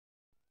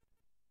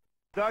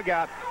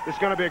Dugout. It's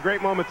going to be a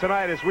great moment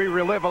tonight as we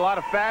relive a lot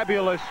of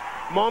fabulous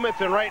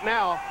moments, and right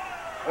now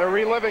they're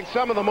reliving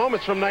some of the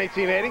moments from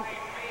 1980.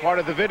 Part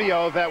of the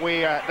video that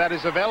that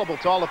is available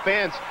to all the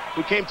fans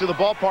who came to the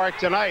ballpark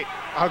tonight.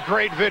 A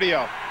great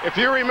video. If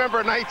you remember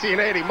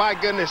 1980, my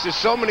goodness, there's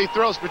so many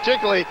thrills,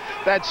 particularly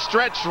that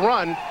stretch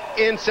run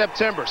in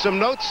September. Some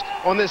notes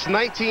on this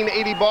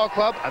 1980 ball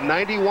club: a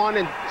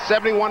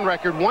 91-71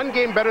 record, one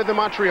game better than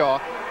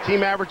Montreal,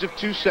 team average of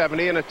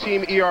 270, and a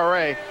team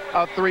ERA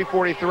of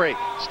 3.43.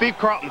 Steve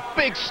Carlton,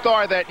 big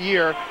star that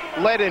year,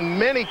 led in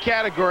many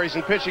categories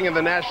in pitching in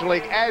the National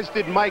League, as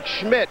did Mike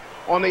Schmidt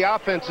on the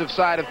offensive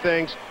side of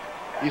things.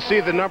 You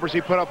see the numbers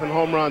he put up in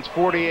home runs,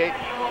 48,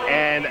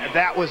 and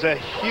that was a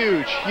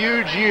huge,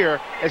 huge year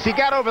as he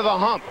got over the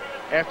hump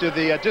after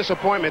the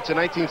disappointments in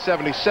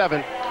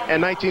 1977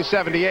 and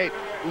 1978,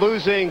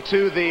 losing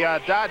to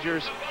the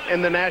Dodgers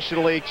in the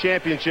National League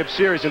Championship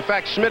Series. In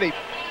fact, Schmidt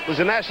was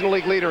a National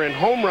League leader in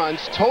home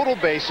runs, total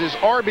bases,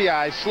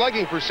 RBIs,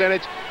 slugging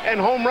percentage, and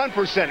home run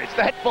percentage.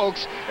 That,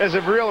 folks, is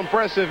a real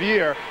impressive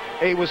year.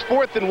 He was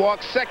fourth in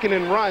walks, second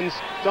in runs.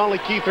 It's only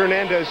Keith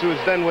Hernandez, who was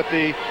then with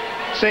the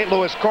St.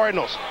 Louis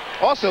Cardinals.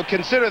 Also,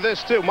 consider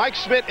this, too. Mike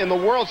Schmidt in the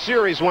World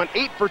Series went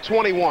 8 for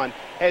 21,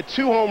 had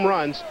 2 home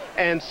runs,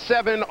 and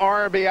 7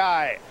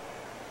 RBI.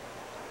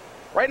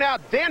 Right now,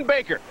 Dan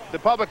Baker, the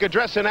public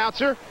address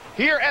announcer,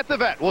 here at the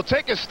Vet, will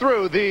take us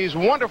through these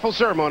wonderful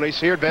ceremonies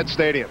here at Vet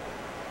Stadium.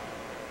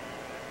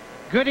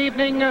 Good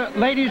evening,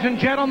 ladies and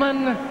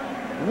gentlemen.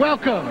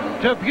 Welcome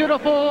to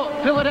beautiful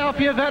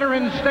Philadelphia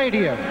Veterans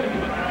Stadium.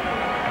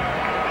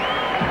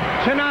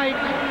 Tonight,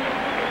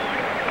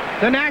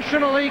 the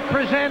National League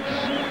presents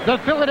the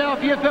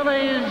Philadelphia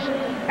Phillies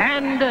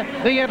and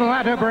the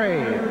Atlanta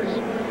Braves.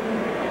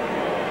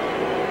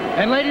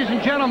 And ladies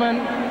and gentlemen,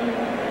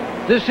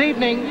 this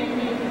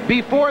evening,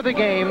 before the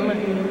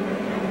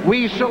game,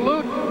 we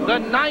salute the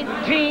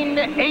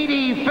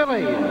 1980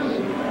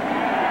 Phillies.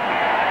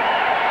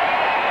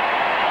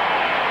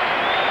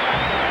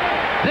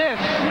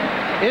 This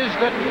is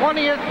the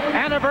 20th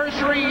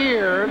anniversary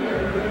year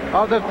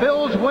of the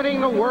Phils winning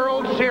the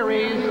World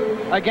Series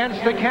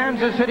against the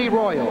Kansas City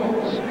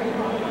Royals.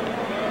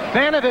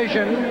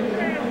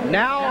 Fanavision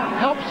now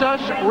helps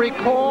us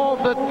recall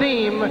the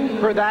theme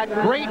for that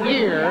great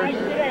year,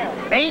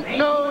 Ain't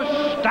No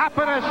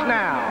Stopping Us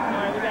Now.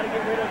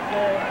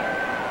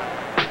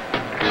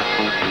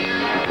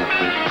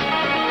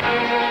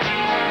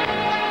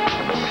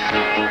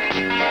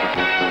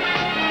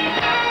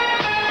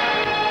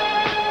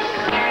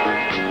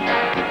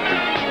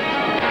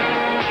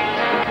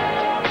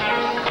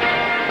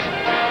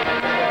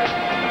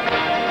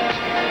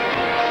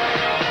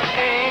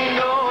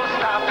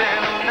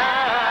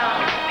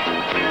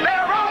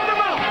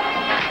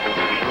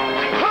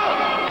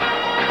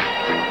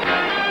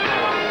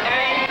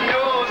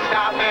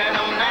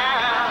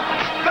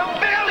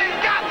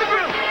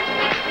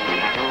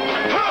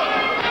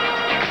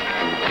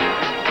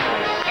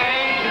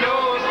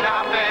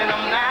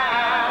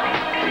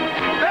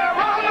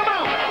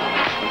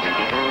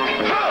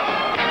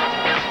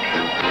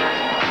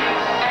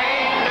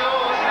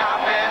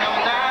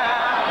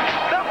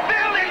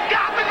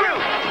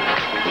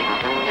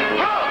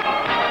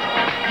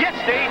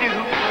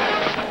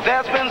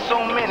 There's been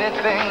so many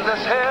things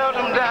that's held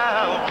them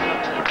down,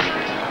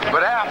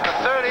 but after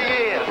 30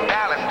 years,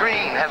 Dallas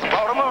Green has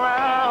brought them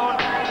around.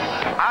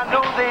 I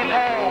know they've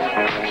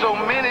had so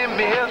many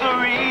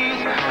miseries,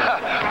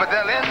 but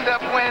they'll end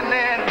up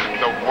winning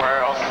the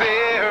World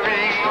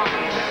Series.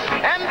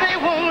 And they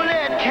won't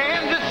let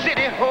Kansas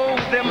City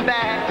hold them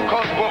back,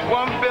 cause what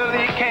one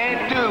Philly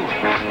can't do,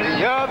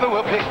 the other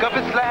will pick up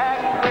his slack.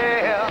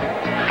 Well,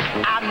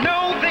 I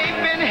know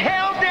they've been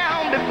held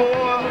down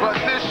before, but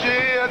this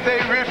year they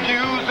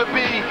refuse to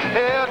be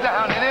held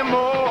down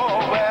anymore.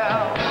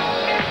 Well,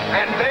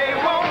 and they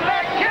won't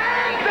let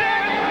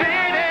Kansas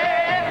City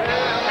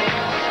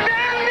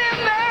stand in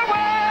their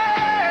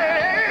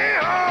way.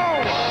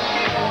 Oh,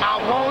 I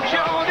want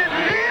y'all to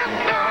listen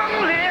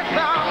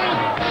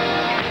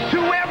to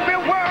every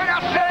word I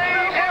say,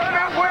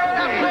 every word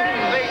I say.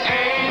 They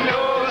ain't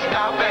no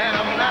stopping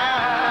them now.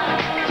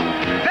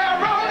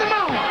 They're on the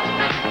move.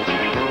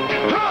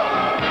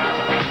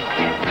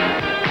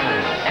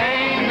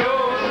 Ain't no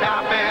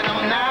stopping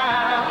them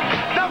now.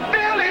 The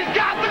Phillies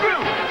got the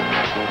groove.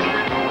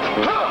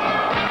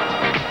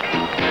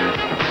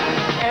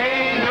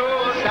 Ain't no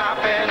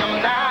stopping them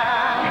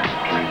now.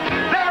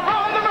 They're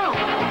on the move.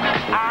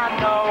 I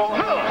know.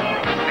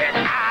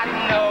 I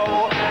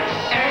know.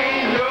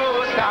 Ain't no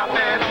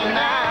stopping them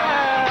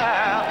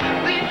now.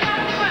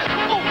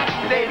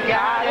 They've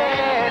got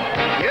it.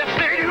 Yes,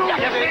 they do.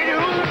 Yes, they do.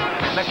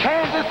 The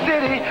Kansas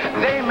City,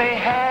 they may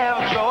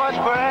have George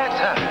Brett,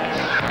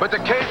 but the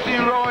KC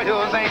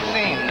Royals ain't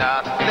seen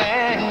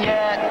nothing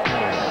yet.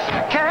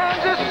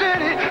 Kansas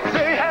City,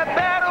 they had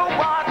better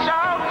watch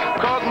out,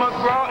 cause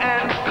McGraw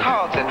and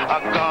Carlton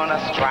are gonna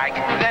strike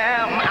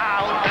them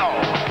out. No,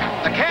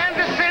 the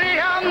Kansas City,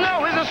 I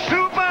know, is a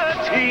super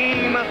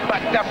team,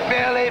 but the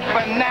Philly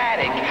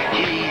fanatic,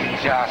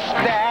 he's just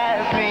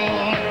as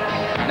mean.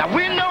 Now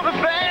we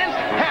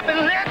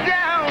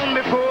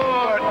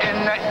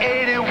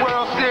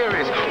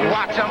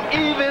them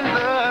even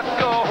the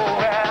score.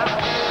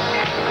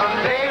 Cause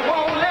they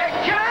won't let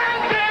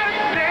Kansas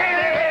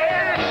City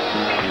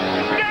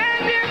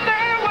stand in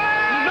their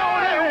way. No,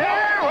 they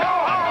won't.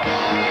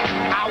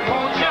 I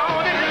want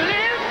y'all to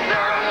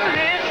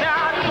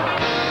listen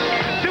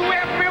to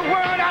every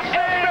word I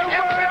say.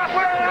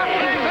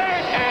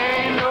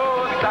 Ain't no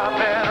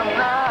stopping them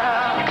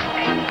now.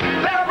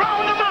 They're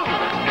on the move.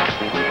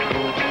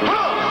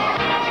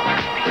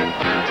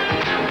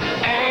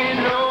 Ain't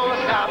no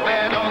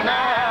stopping them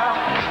now.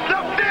 The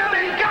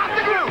Phillies got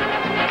the groove.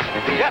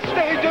 Yes,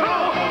 they do.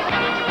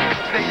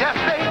 Yes,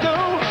 they do.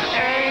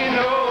 Ain't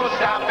no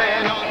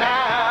stopping them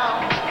now.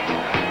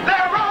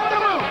 They're on the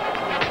move.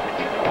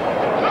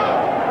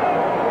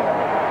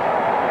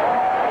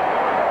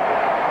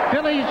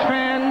 Phillies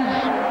fans,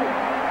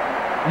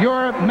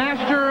 your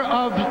master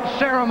of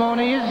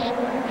ceremonies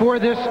for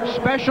this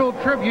special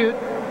tribute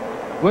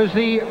was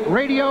the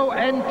radio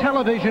and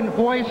television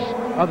voice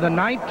of the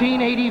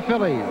 1980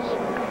 Phillies.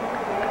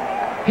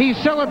 He's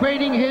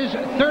celebrating his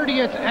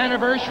 30th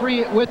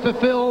anniversary with the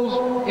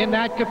Phils in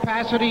that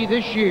capacity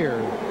this year.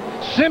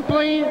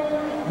 Simply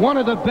one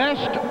of the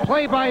best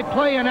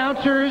play-by-play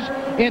announcers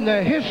in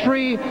the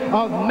history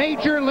of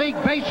Major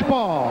League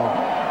Baseball.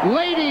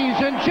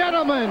 Ladies and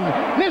gentlemen,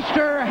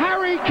 Mr.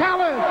 Harry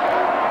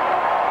Kalas.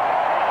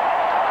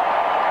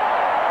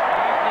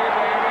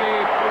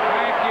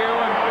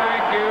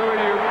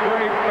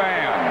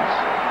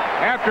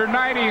 After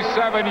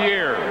 97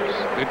 years,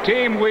 the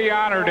team we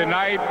honor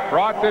tonight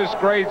brought this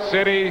great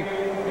city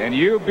and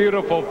you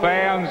beautiful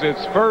fans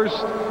its first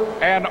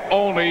and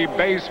only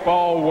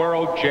Baseball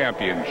World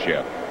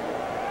Championship.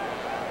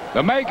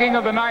 The making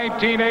of the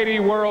 1980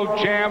 World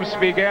Champs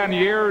began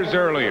years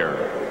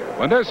earlier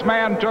when this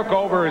man took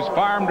over as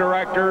farm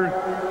director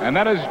and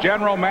then as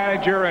general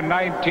manager in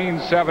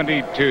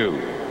 1972.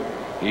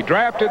 He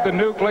drafted the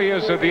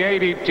nucleus of the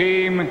 80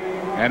 team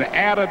and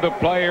added the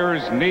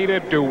players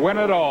needed to win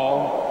it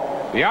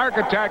all. The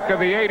architect of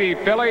the 80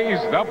 Phillies,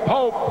 the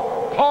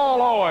Pope,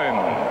 Paul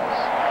Owens.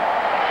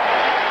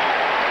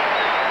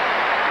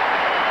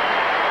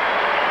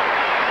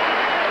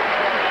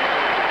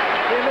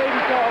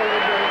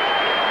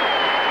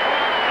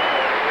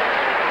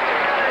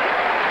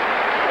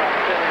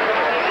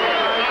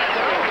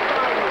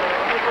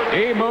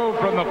 He moved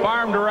from the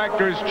farm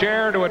director's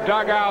chair to a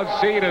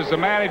dugout seat as the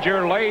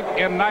manager late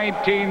in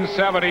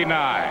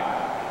 1979.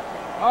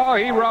 Oh,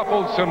 he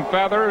ruffled some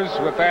feathers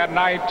with that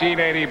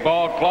 1980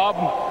 ball club.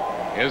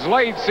 His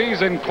late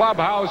season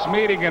clubhouse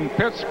meeting in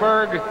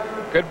Pittsburgh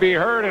could be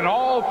heard in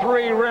all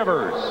three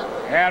rivers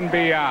and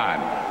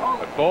beyond.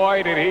 But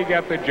boy, did he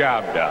get the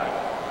job done.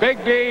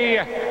 Big D,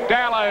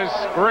 Dallas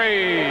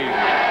Green.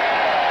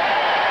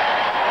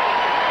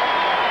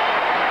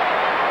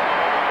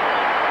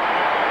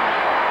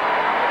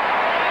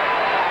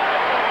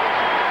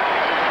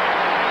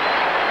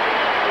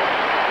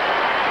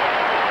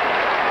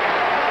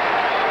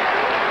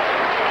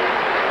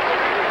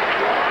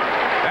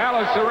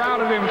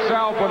 Surrounded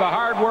himself with a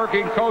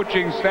hard-working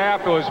coaching staff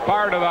that was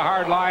part of the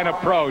hard-line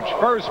approach.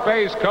 First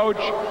base coach,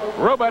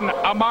 Ruben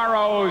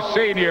Amaro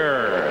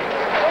Sr.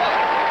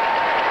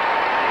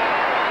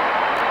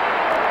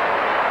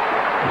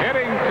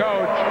 Hitting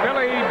coach,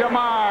 Billy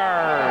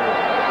DeMar.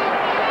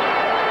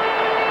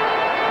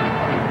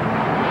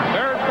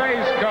 Third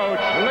base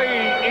coach,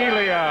 Lee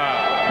Elia.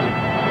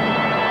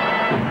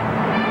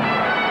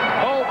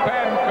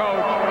 Bullpen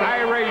coach,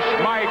 Irish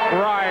Mike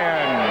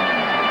Ryan.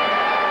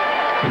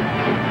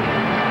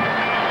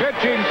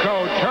 Pitching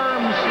coach,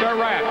 Herm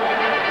Starrett.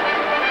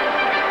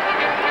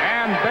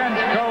 And bench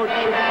coach,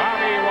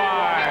 Bobby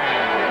Wine.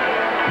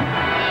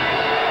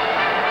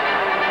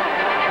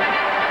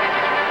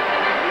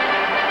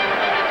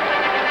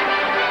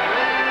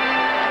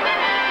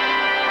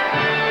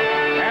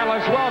 And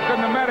let's welcome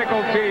the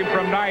medical team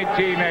from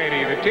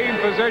 1980. The team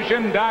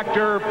physician,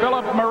 Dr.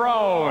 Philip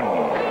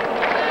Marone.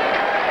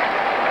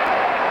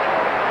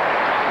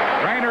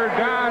 Trainer,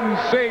 Don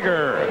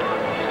Seeger.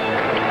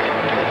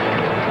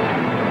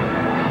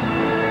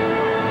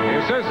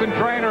 Assistant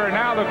trainer and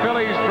now the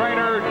Phillies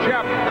trainer,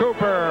 Jeff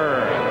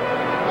Cooper.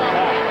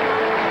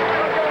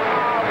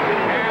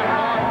 And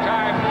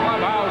longtime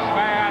clubhouse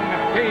man,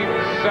 Pete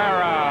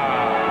Serra.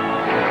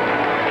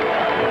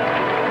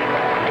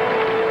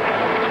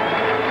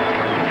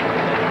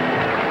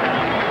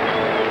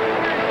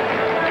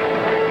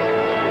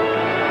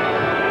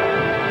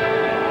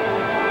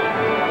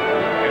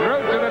 En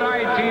route to the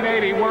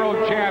 1980 World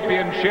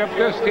Championship,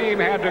 this team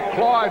had to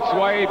claw its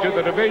way to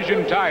the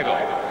division title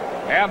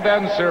and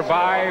then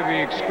survive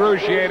the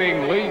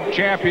excruciating League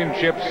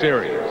Championship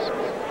Series.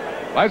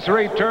 Let's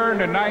return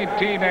to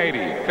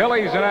 1980.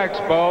 Phillies and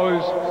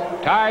Expos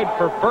tied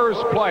for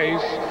first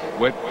place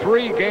with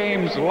 3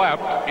 games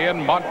left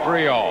in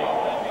Montreal.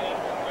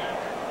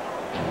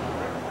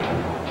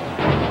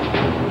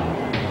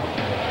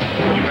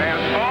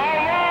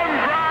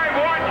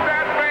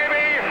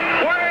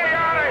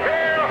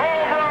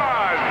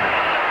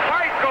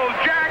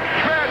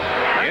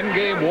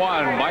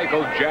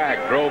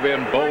 Jack drove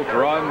in both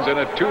runs in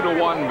a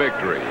 2-1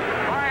 victory.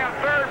 By a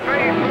third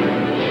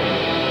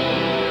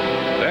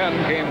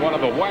Then came one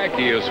of the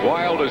wackiest,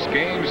 wildest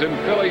games in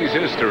Phillies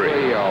history.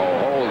 Leo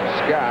holds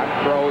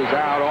Scott, throws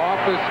out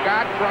off to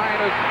Scott trying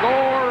to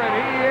score, and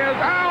he is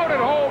out at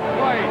home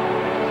plate.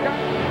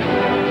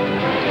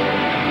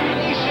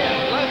 He's hit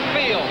left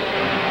field.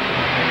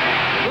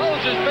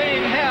 Rose is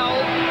being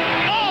held.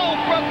 Oh,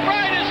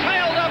 Pride is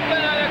held up, and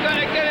they're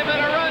going to get him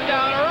in a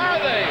rundown, or are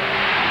they?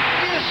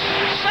 He's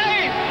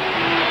safe.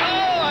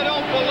 Oh, I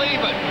don't believe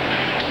it.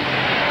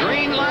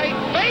 Green light,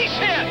 base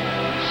hit,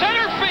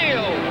 center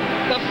field.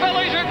 The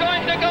Phillies are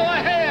going to go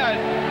ahead.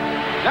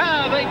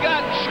 Now they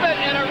got Schmidt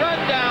in a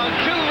rundown,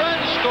 2-run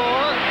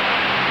score.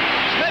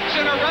 Schmidt's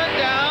in a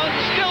rundown,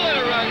 still in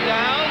a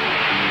rundown.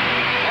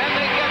 And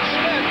they get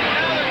Schmidt. And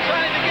now they're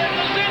trying to get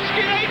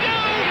Lazinski. They do!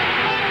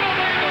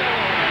 Unbelievable!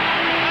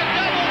 A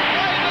double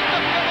play, but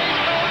the Phillies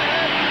go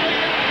ahead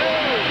 3-2.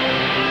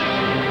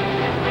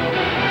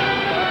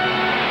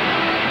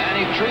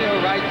 Manny Trio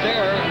right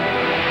there.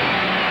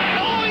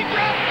 Oh, he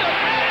dropped it!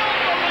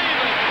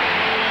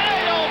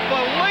 I don't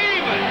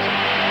believe it!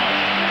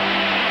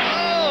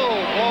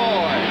 Oh,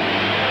 boy.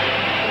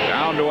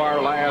 Down to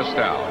our last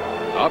out.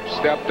 Up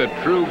stepped the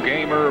true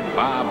gamer,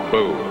 Bob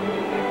Boone.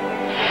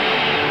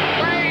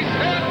 Base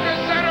hit to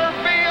center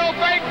field.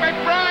 Fake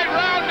McBride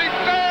rounding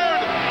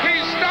third.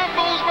 He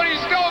stumbles, but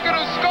he's still going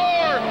to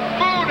score.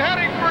 Boone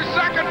heading for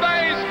second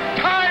base.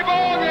 Tie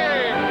ball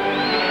game.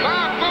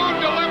 Bob Boone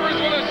delivers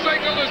with a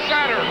single to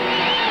center.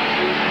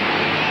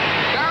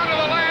 Down to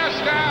the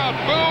last out.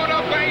 Boone a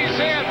base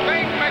hit.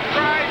 Fake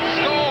McBride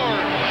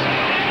scores.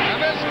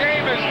 And this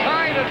game is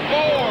tied at 4.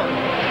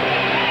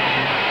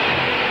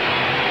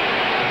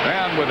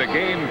 Then with the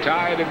game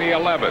tied in the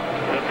 11th.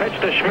 The pitch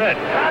to Schmidt.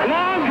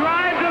 Long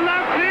drive to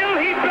left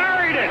field. He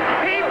buried it.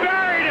 He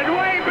buried it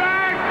way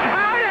back.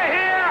 Out of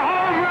here.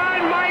 Home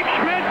run. Mike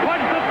Schmidt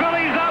puts the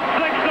Phillies up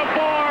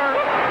 6-4.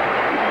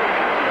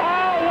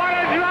 Oh, what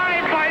a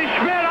drive by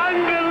Schmidt.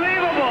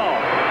 Unbelievable.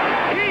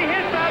 He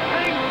hit that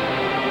thing.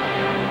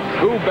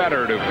 Who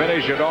better to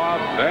finish it off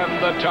than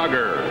the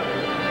Tugger?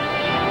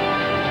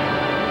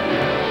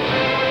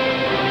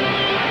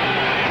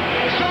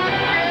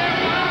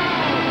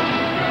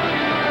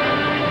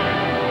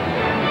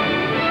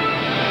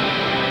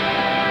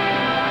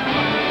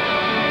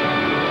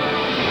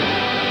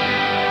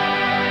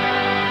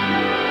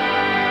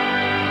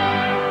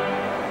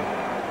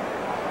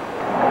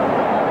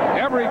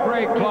 Every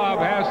great club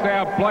has to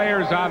have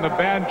players on the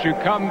bench who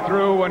come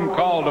through when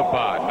called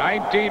upon.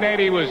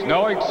 1980 was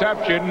no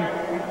exception.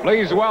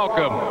 Please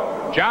welcome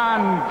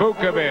John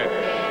Vukovich.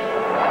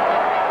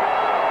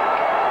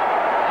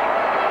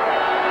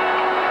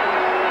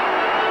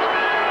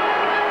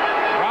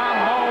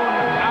 Ramon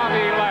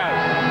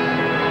Aviles.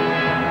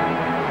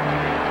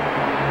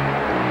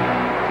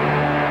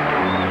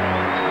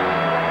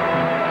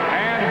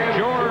 And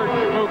George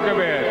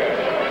Vukovich.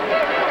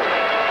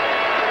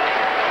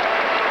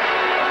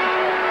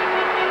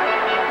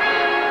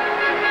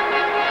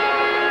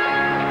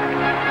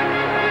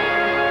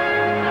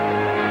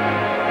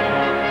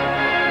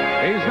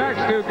 These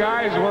next two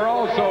guys were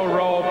also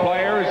role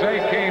players. They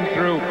came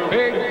through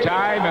big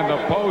time in the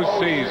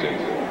postseason.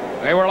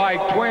 They were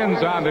like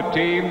twins on the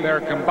team. Their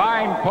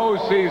combined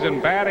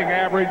postseason batting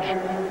average,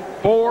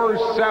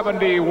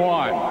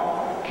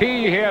 .471.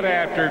 Key hit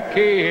after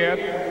key hit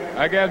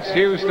against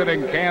Houston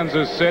and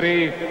Kansas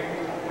City.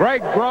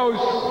 Greg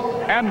Gross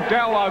and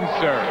Del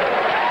Unser.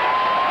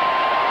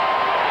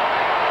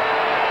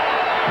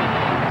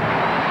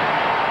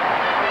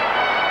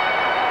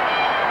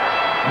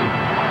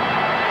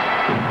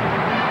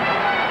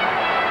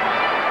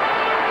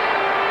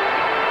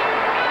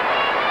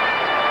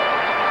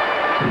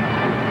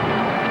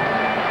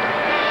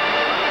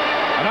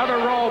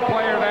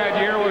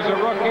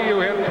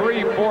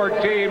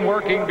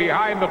 Working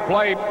behind the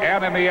plate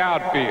and in the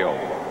outfield.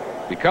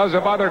 Because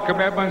of other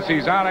commitments,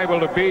 he's unable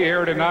to be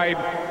here tonight,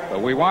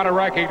 but we want to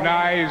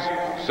recognize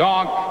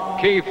Zonk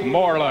Keith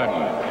Moreland.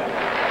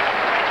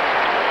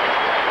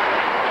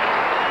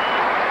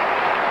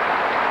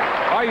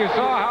 Well, you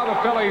saw how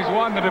the Phillies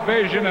won the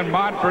division in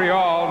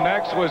Montreal.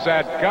 Next was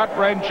that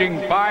gut-wrenching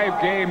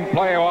 5-game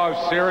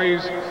playoff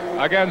series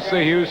against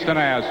the Houston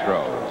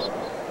Astros.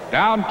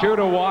 Down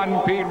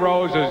 2-1, Pete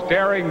Rose's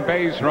daring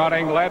base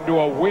running led to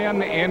a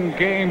win in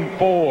Game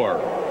 4.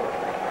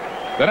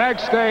 The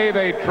next day,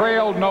 they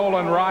trailed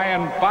Nolan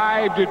Ryan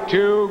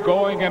 5-2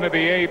 going into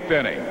the 8th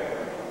inning.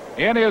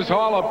 In his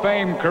Hall of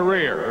Fame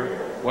career,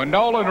 when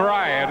Nolan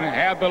Ryan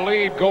had the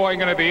lead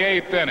going into the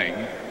 8th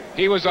inning,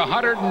 he was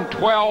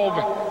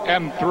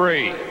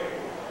 112-3.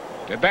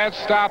 Did that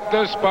stop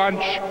this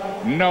bunch?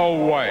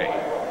 No way.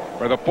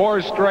 For the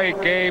 4th straight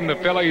game, the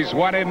Phillies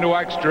went into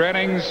extra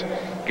innings.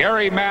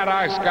 Gary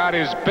Maddox got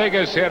his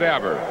biggest hit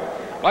ever.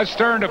 Let's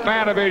turn to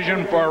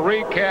Fanavision for a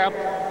recap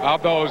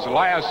of those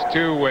last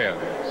 2 wins.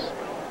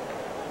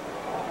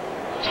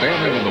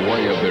 Standing in the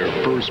way of their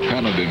first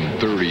pennant in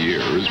 30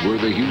 years were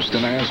the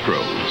Houston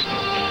Astros.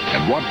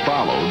 And what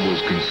followed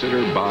was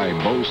considered by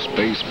most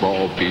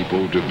baseball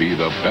people to be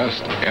the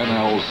best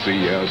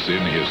NLCS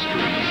in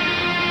history.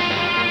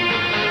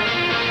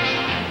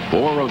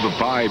 4 of the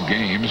 5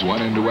 games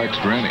went into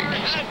extra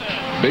innings.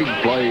 Big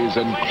plays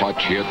and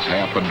clutch hits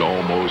happened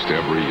almost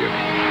every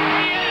inning.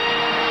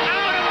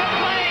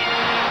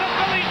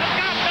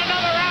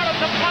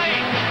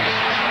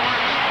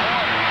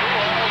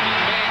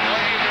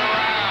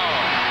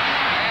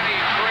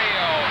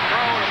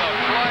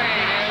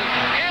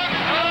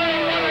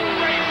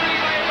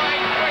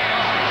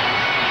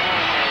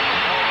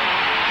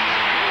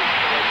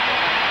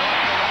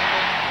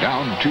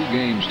 Down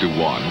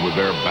 2-1 with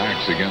their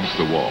backs against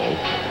the wall,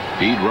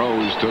 Pete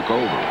Rose took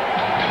over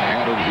and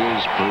added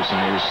his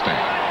personal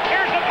stamp.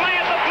 Here's the play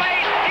at the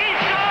plate. He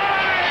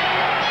scored!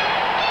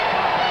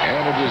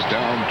 And it is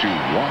down to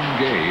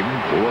 1 game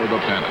for the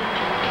pennant.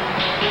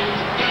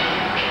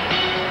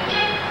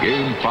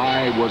 Game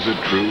 5 was a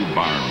true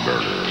barn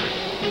burner.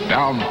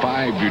 Down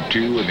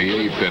 5-2 in the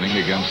 8th inning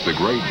against the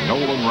great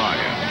Nolan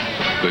Ryan,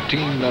 the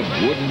team that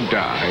wouldn't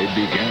die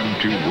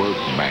began to work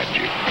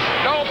magic.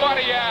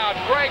 Nobody out.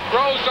 Greg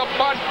throws a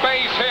bunt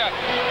base hit.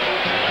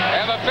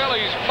 And the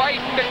Phillies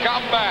fighting to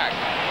come back.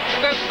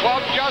 This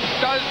club just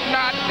does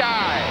not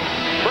die.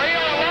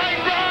 Trio line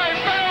drive.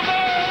 Foul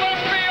ball.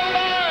 Left field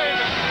line.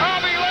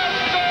 Bobby left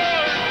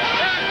third.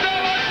 There's no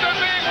one to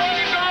being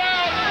waved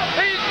around.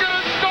 He's going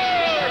to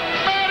score.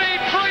 Matty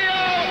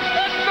Trio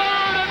at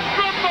third and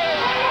triple.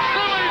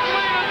 Phillies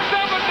lead at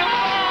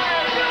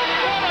 7-5.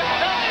 What a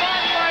tough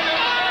run by the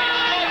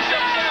bunch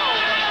of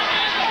Phils.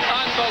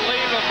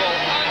 Unbelievable.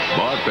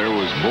 But there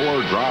was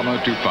more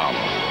drama to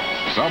follow.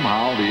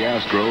 Somehow the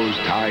Astros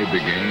tied the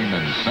game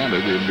and sent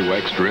it into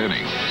extra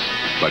innings.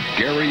 But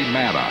Gary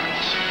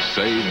Maddox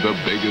saved the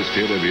biggest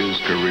hit of his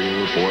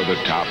career for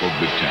the top of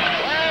the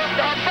 10th.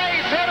 And a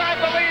base hit, I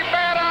believe,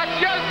 Maddox.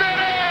 Yes, it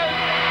is.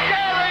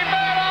 Gary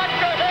Maddox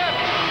a hit.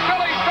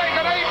 Phillies take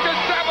an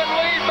 8-7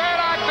 lead.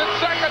 Maddox at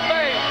second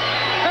base.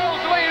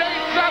 Phillies lead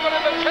 8-7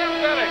 in the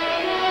 10th inning.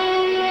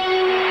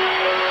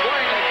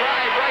 Swing and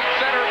drive right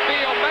center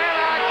field.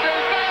 Maddox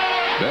is there.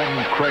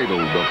 Then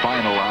cradled the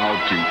final out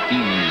to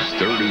ease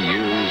 30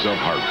 years of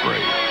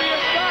heartbreak.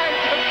 These guys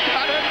have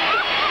done it.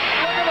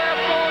 Look at that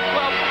ball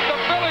club. The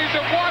Phillies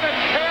have won at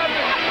 10,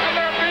 and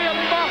they're being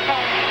buffed.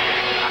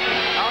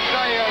 I'll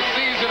tell you, a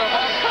season of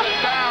ups and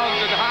downs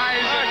and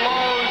highs and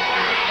lows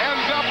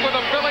ends up with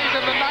the Phillies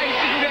in the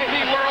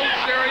 1980 World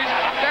Series.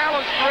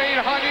 Dallas Green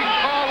hugging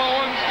Paul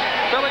Owens,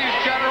 Phillies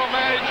general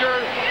manager,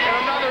 and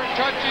another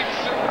touching.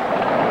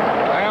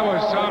 That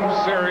was some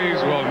series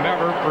we'll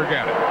never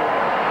forget it.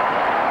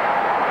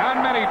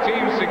 Many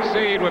teams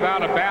succeed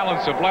without a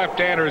balance of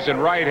left-handers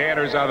and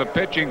right-handers on the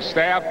pitching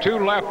staff. 2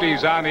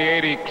 lefties on the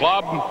 80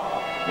 club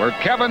were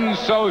Kevin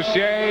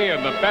Saucier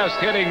and the best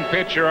hitting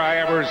pitcher I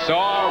ever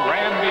saw,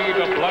 Randy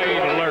the Blade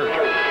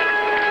Lerner.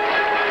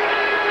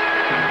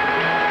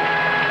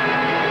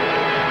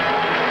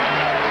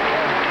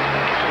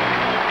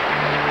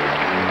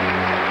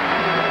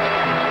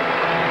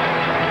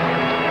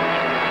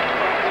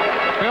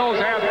 Phil's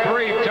had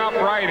 3 tough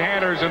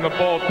right-handers in the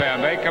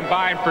bullpen. They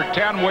combined for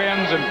 10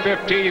 wins and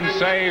 15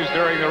 saves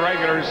during the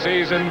regular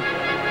season.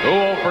 Who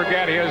will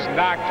forget his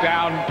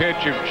knockdown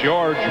pitch of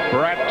George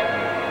Brett?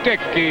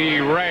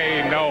 Dickie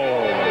Ray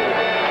Knowles.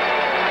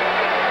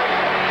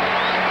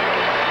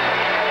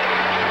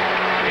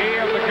 He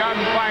of the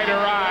gunfighter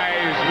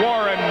eyes,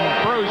 Warren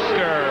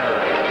Brewster.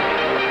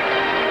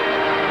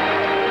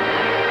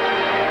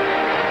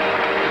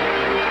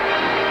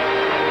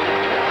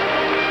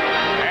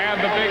 And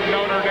the big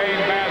Notre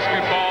Dame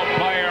basketball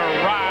player,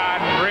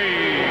 Ron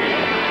Reed.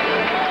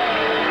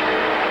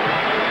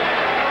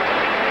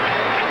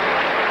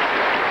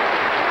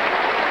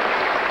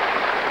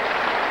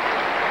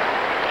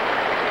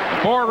 The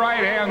 4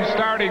 right-hand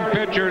starting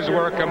pitchers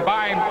were a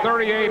combined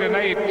 38 and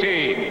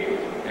 18.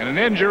 In an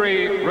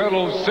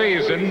injury-riddled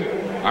season,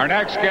 our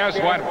next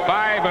guest went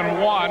 5 and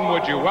 1.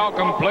 Would you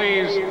welcome,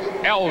 please,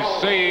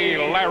 L.C.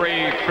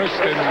 Larry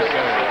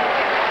Christensen.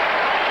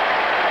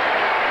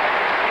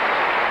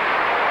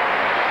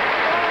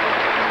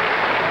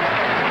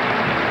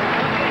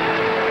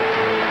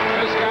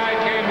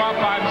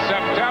 On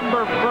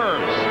September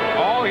 1st,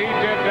 all he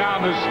did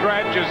down the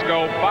stretch is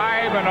go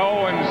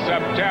 5-0 in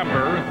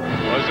September,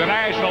 was the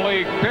National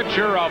League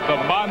Pitcher of the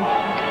Month,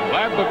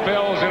 led the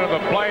Phils into the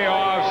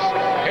playoffs.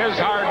 His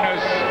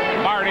hardness,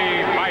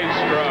 Marty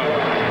Maestro.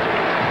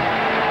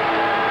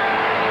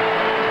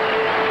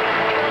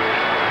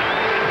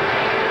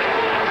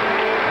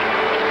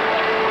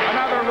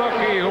 Another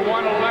rookie who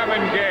won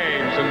 11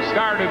 games and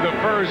started the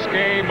first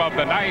game of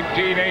the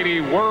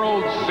 1980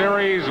 World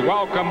Series.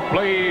 Welcome,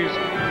 please,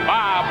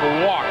 Bob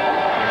Walker.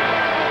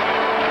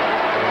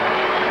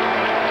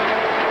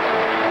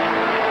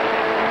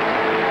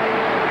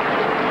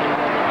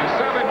 A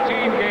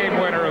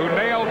 17-game winner who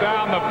nailed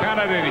down the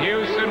pennant in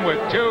Houston with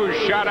 2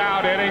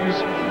 shutout innings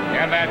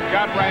in that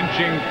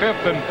gut-wrenching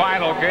 5th and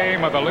final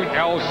game of the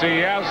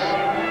LCS.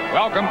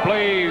 Welcome,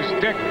 please,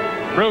 Dick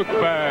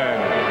Ruthven.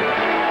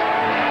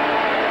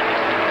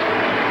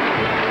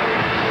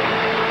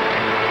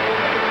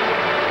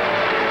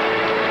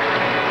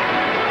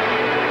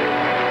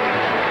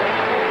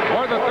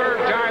 The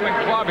 3rd time in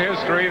club of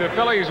history, the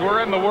Phillies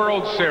were in the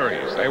World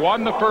Series. They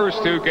won the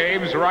first 2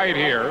 games right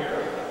here,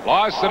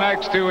 lost the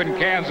next 2 in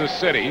Kansas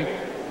City,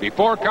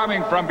 before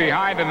coming from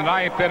behind in the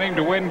 9th inning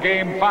to win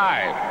Game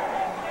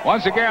 5.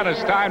 Once again,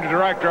 it's time to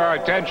direct our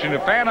attention to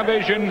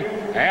Fanavision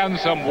and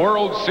some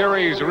World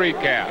Series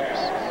recaps.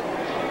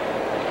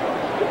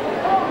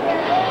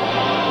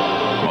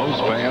 Most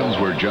fans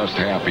were just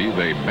happy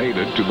they made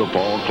it to the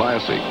Fall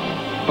Classic.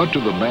 But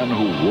to the men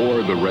who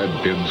wore the red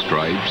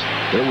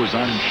pinstripes, there was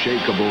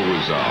unshakable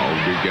resolve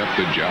to get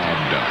the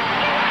job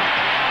done.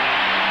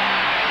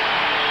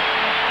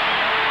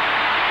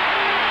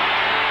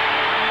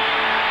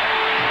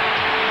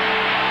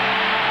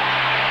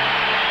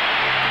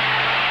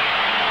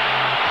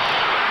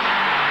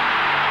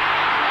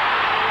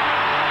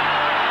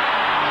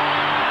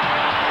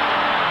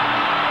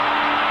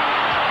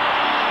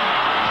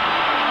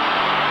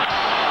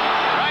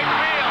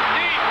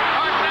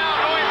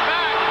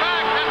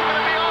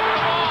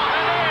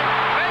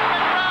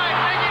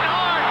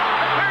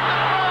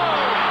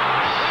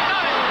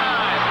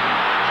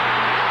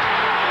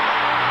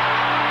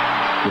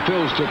 The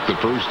Phils took the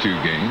first 2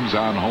 games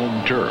on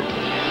home turf.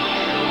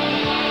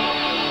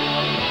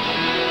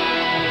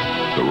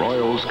 The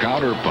Royals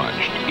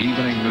counterpunched,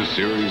 evening the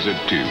series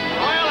at 2.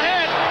 Royal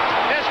hit.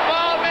 This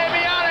ball may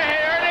be out of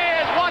here. It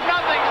is 1-0.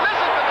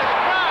 Listen to this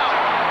crowd.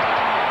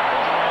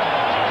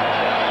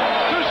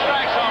 2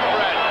 strikes on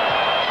Brett.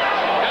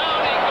 Down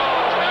he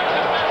goes. That's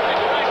the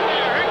message right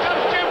there. Here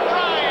comes Jim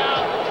Fry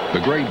out.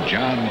 The great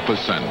John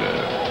Facenda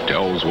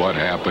tells what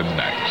happened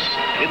next.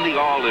 In the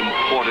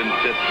all-important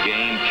 5th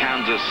game,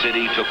 Kansas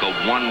City took a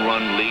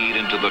 1-run lead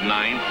into the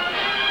 9th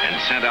and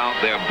sent out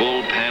their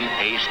bullpen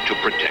ace to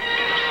protect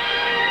it.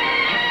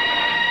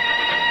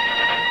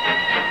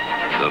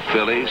 The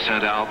Phillies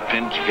sent out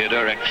pinch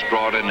hitter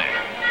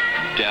extraordinaire,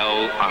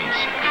 Del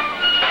Unser.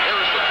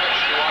 Here's the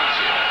pitch to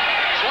Unser.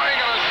 Swing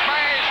and a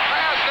smash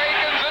past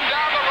Akins and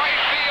down the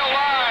right field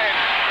line.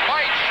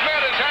 Mike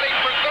Schmidt is heading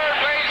for third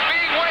base,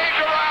 being waved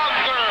around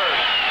third.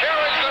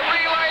 Here is the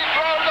relay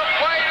throw to the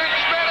plate, and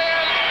Schmidt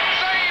is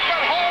safe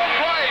at home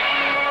plate.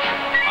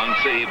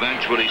 Unser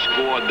eventually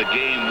scored the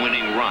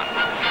game-winning run,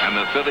 and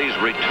the Phillies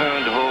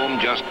returned home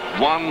just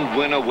 1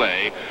 win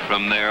away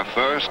from their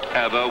first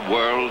ever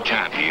World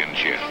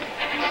Championship.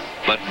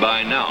 But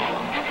by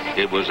now,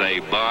 it was a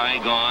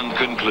bygone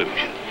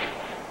conclusion.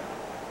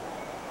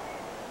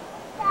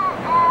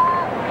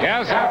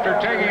 Yes, after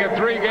taking a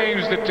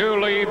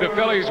 3-2 lead, the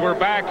Phillies were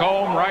back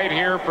home right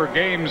here for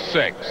Game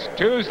 6.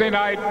 Tuesday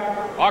night,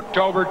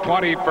 October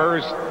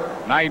 21st,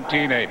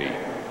 1980.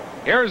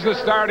 Here's the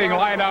starting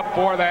lineup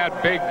for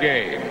that big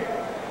game.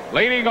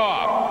 Leading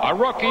off, a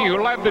rookie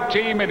who led the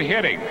team in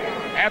hitting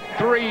at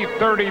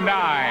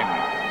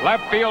 .339,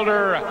 left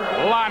fielder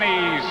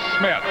Lonnie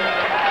Smith.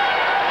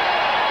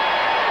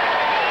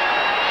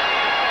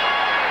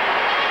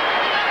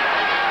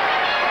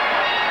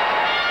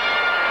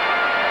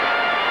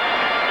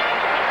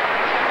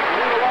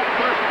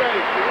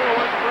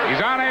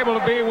 He's unable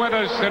to be with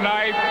us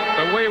tonight,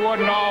 but we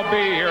wouldn't all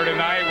be here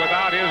tonight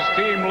without his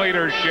team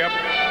leadership.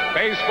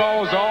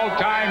 Baseball's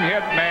all-time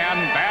hit man,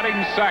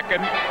 batting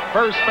second,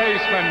 first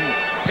baseman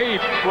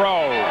Pete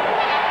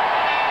Rose.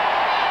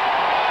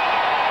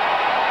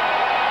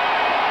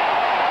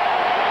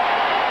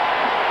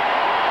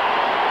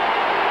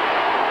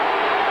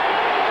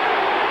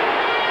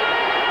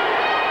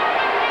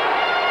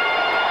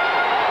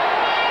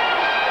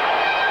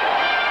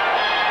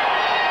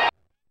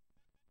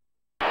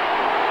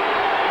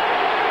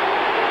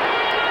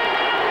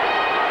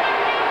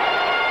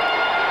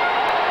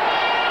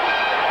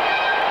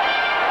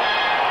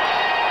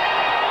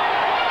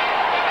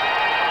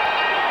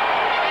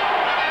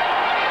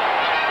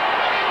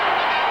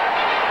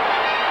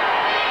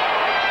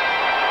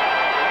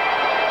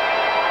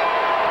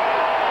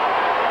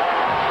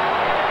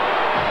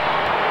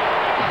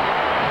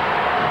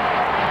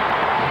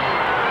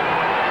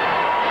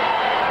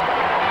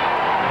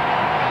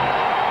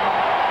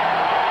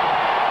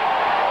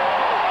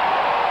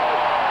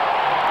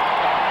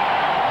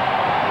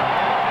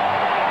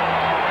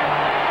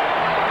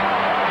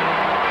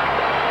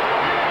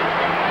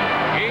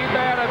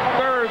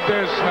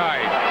 This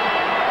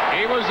night.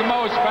 He was the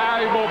most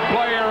valuable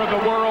player of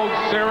the World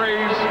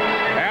Series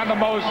and the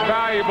most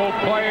valuable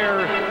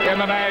player in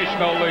the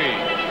National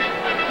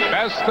League.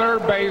 Best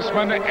third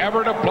baseman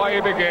ever to play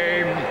the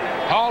game,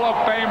 Hall of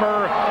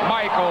Famer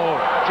Michael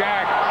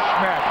Jack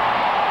Schmidt.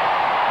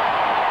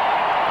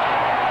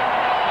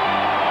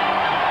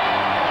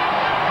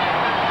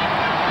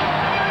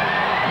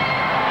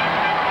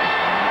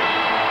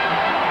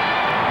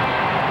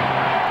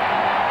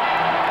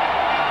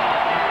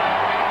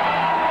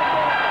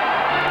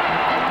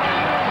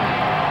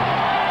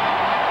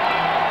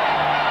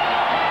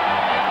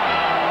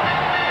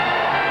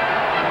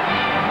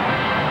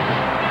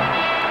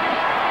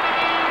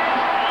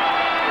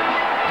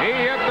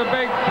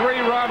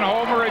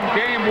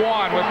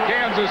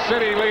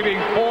 City leading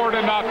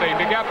 4-0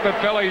 to get the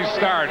Phillies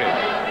started.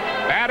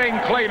 Batting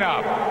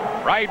cleanup,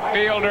 right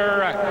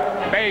fielder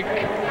Bake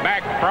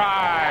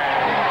McBride.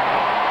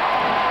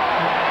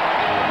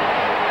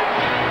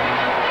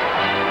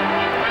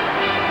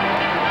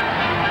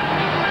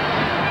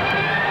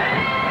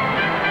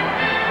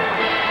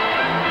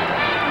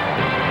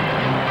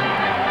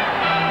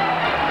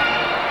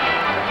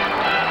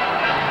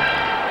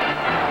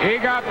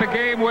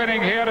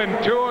 game-winning hit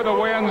in 2 of the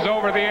wins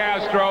over the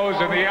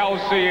Astros in the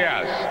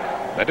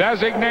LCS. The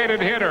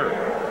designated hitter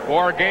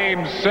for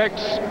Game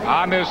 6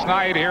 on this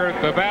night here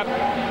at the Vet,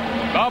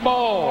 the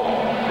Bull,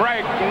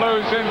 Greg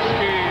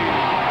Luzinski.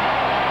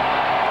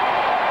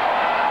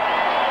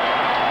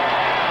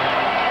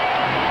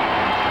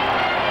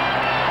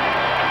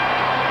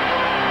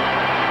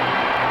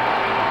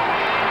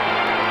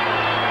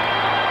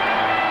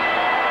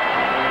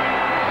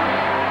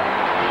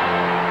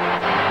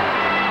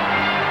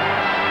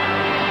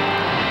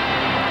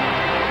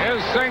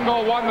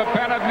 Single won the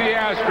pennant in the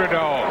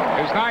Astrodome.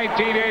 His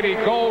 1980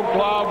 Gold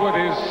Glove with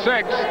his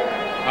 6th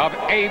of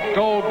 8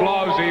 Gold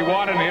Gloves he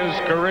won in his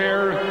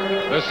career.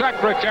 The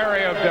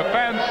Secretary of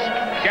Defense,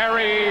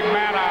 Gary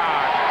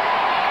Maddox.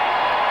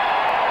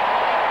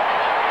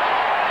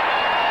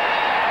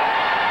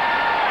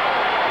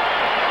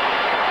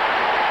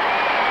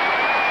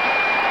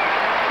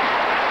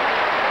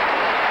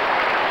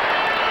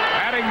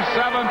 Batting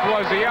 7th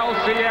was the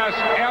LCS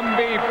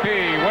MVP,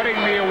 winning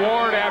the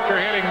award after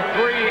hitting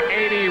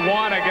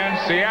 .381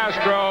 against the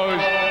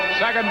Astros,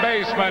 second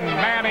baseman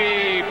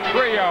Manny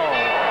Trillo.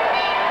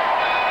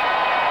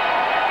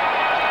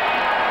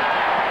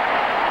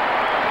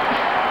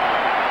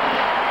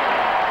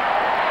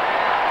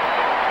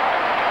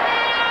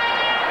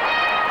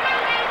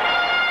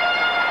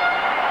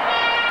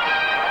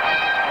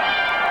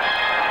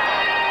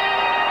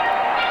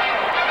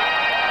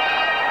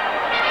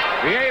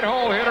 The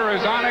 8-hole hitter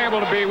is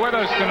unable to be with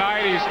us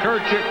tonight. He's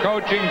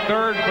coaching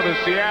third for the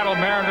Seattle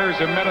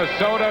Mariners in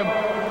Minnesota.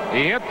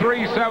 He hit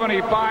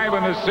 .375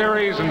 in the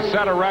series and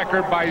set a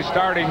record by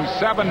starting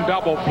 7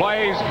 double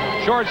plays.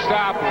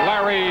 Shortstop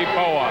Larry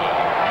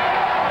Bowa.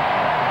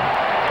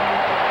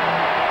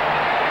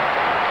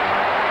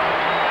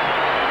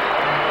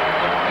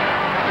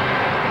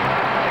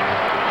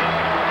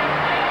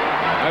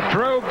 A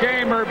true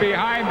gamer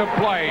behind the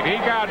plate. He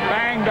got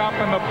banged up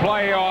in the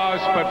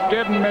playoffs, but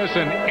didn't miss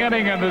an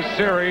inning in the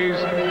series,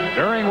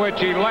 during which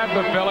he led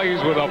the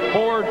Phillies with a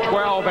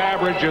 .412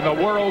 average in the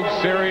World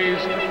Series.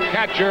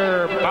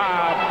 Catcher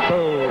Bob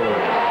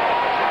Boone.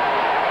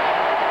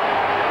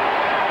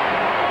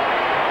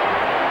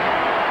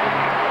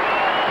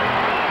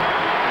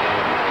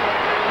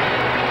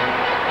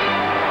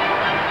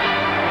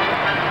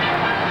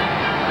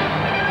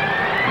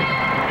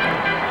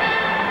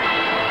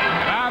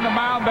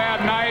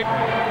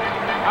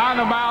 On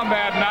the mound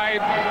that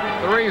night,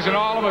 the reason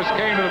all of us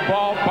came to the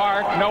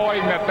ballpark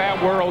knowing that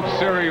World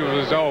Series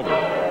was over.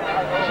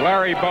 As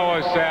Larry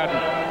Bowa said,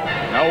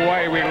 no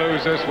way we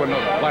lose this one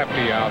with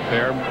lefty out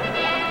there.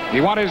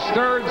 He won his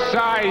 3rd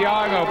Cy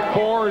Young of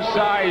 4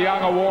 Cy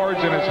Young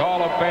awards in his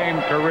Hall of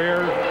Fame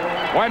career.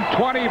 Went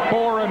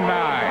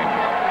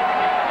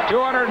 24-9.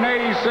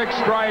 286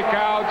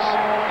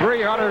 strikeouts,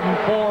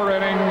 304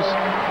 innings.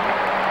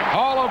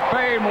 Hall of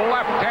Fame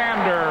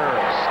left-hander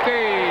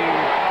Steve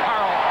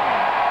Carlton.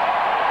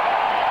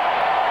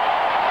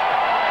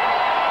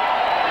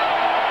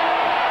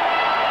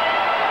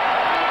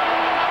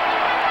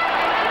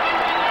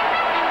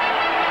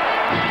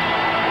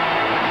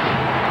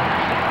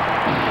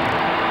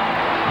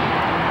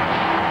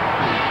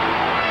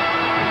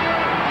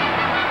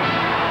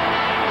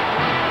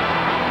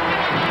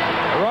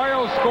 The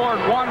Royals scored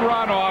 1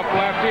 run off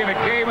lefty, and it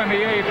came in the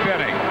 8th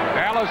inning.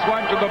 Dallas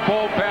went to the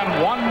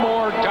bullpen one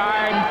more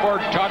time for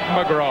Tug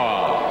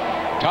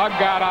McGraw. Tug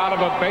got out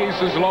of a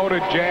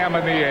bases-loaded jam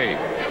in the 8th.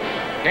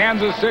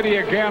 Kansas City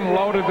again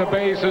loaded the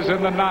bases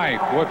in the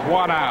 9th with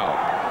 1 out.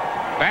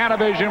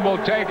 Fanavision will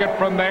take it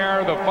from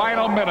there, the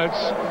final minutes,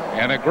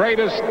 and the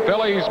greatest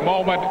Phillies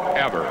moment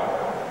ever.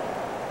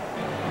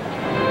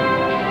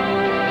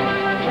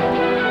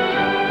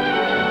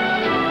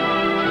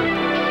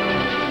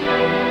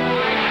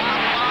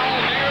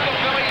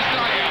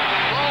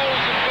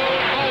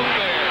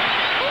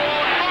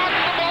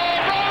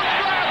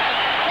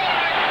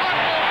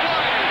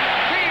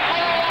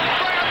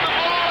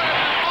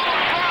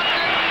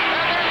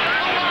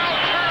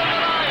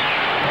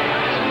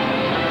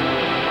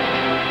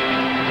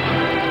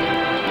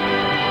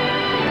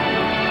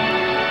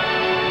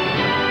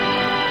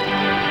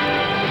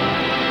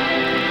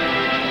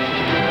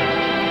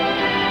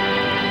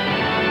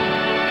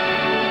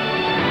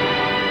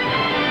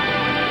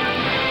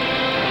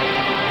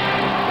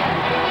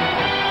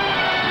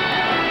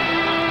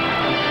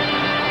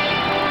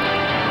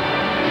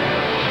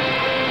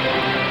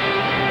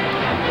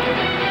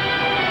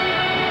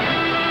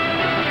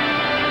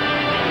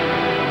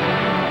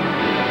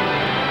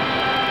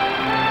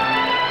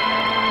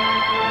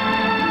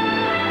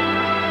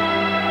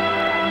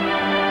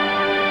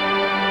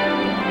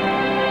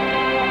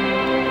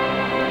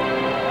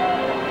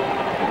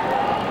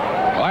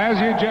 As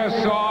you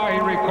just saw, he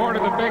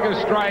recorded the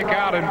biggest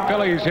strikeout in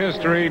Phillies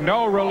history.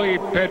 No relief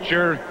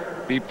pitcher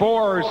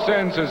before or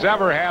since has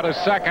ever had a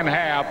second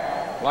half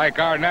like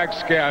our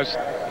next guest.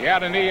 He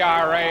had an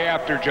ERA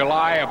after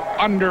July of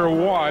under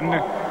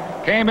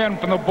 1. Came in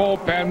from the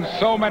bullpen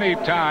so many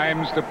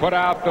times to put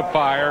out the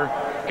fire.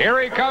 Here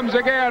he comes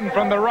again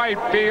from the right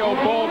field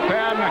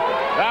bullpen.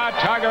 The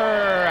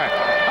Tugger,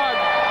 Tug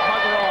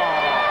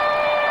McGraw.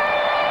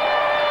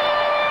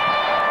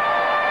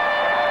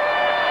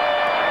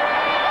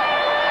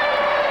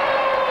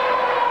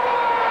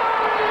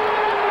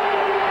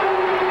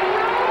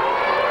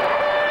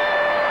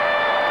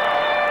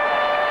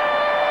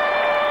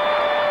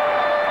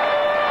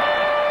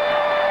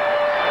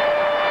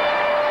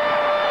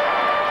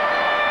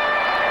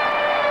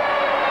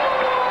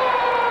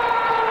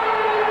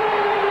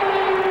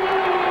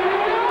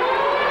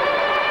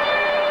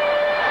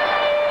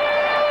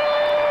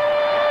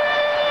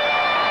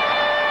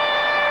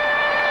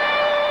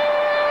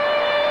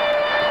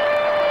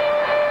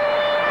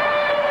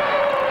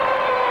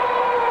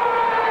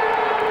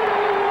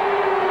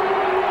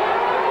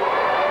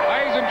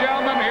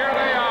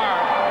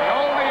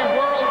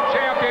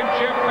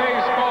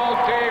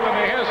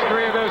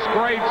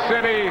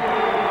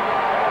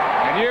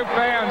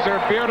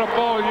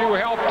 Beautiful, you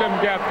helped them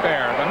get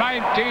there. The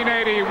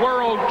 1980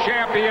 World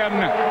Champion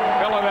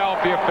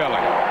Philadelphia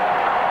Phillies.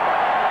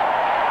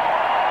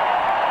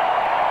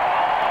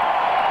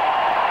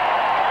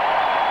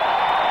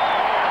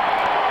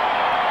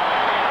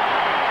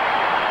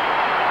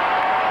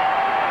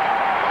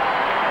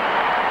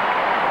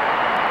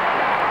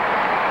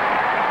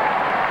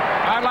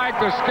 I'd like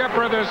the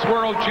skipper of this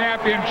World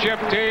Championship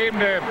team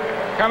to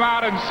come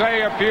out and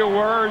say a few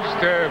words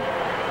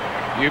to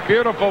you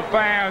beautiful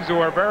fans who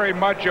are very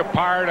much a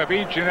part of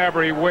each and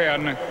every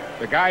win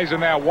the guys in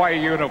that white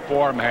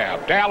uniform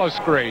have. Dallas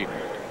Green.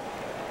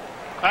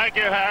 Thank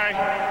you, Harry.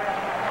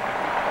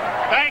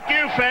 Thank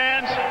you,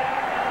 fans.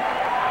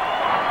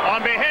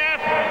 On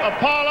behalf of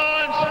Paul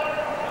Owens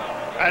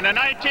and the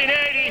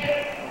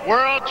 1980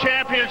 World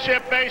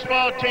Championship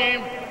baseball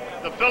team,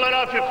 the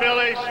Philadelphia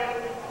Phillies,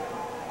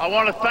 I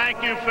want to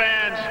thank you,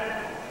 fans,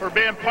 for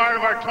being part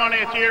of our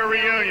 20th year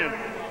reunion.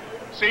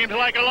 Seems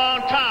like a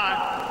long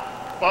time,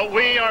 but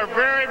we are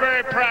very,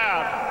 very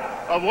proud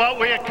of what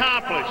we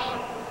accomplished.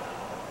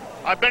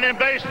 I've been in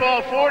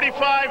baseball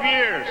 45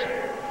 years.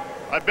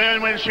 I've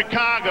been in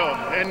Chicago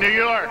and New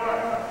York.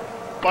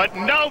 But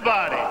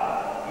nobody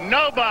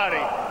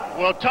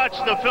will touch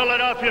the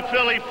Philadelphia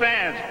Philly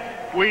fans.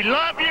 We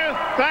love you.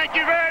 Thank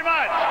you very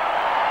much.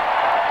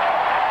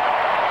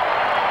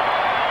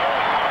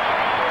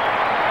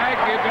 Thank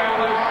you,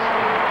 Dallas.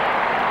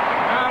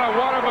 Not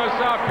one of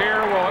us up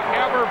here will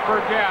ever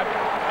forget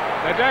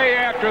the day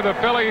after the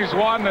Phillies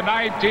won the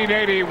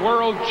 1980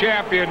 World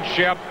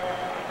Championship,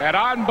 that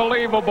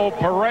unbelievable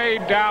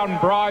parade down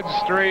Broad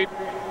Street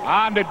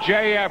onto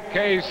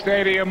JFK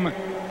Stadium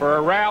for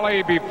a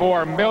rally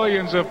before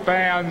millions of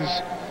fans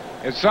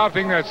is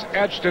something that's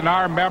etched in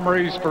our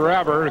memories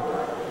forever,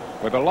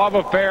 with a love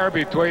affair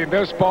between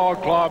this ball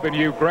club and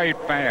you great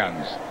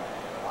fans.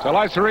 So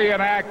let's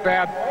reenact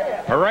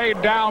that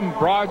parade down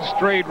Broad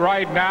Street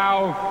right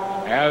now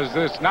as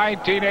this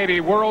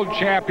 1980 World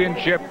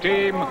Championship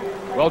team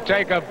will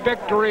take a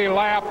victory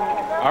lap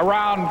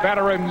around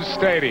Veterans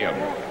Stadium.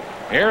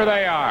 Here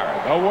they are,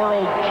 the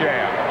world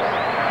champs.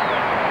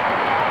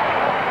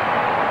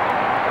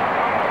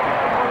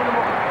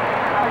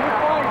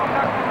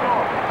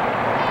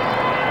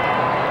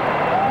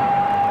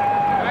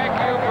 Thank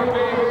you for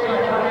being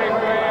such great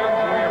fans.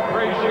 We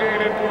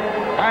appreciate it.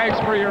 Thanks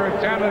for your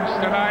attendance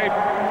tonight.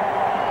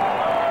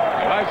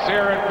 Let's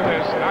hear it for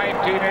this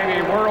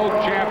 1980 World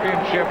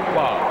Championship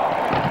club.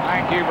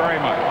 Thank you very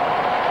much.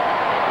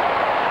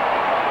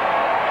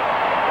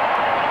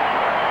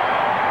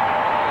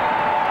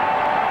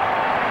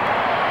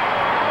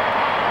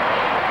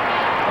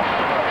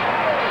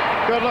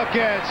 Good look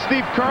at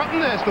Steve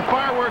Carlton as the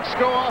fireworks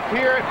go off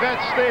here at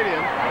Vet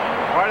Stadium.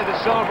 Part of the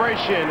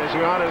celebration as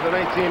we honor the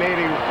 1980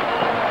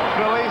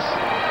 Phillies.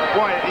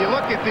 Boy, you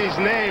look at these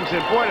names,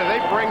 and boy, do they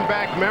bring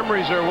back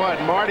memories or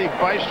what? Marty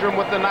Bystrom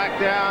with the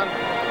knockdown.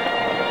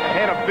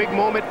 Had a big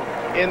moment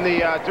in the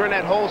during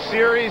that whole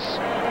series.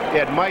 You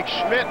had Mike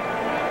Schmidt.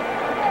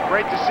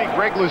 Great to see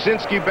Greg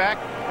Luzinski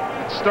back.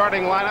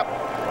 Starting lineup.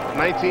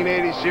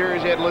 1980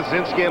 series, you had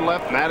Luzinski in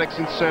left, Maddox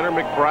in center,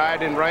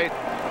 McBride in right.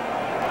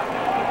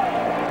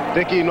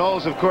 Dickie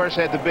Knowles, of course,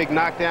 had the big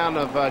knockdown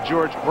of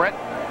George Brett,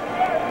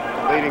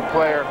 leading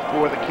player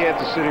for the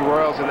Kansas City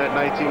Royals in that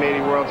 1980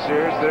 World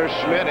Series. There's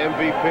Schmidt,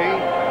 MVP,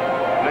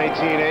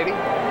 1980.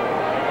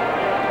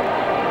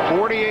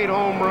 48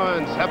 home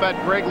runs. How about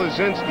Greg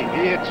Luzinski?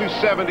 He hit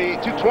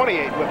 228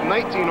 with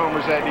 19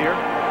 homers that year.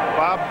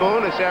 Bob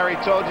Boone, as Harry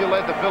told you,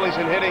 led the Phillies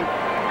in hitting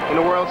in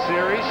the World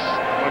Series.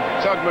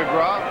 Tug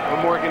McGraw, what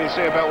more can you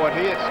say about what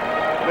he has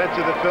meant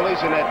to the Phillies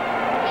in that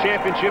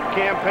championship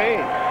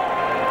campaign?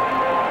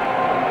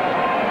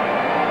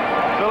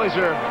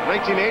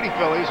 1980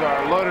 Phillies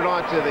are loaded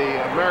onto the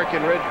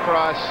American Red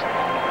Cross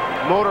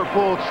motor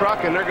pool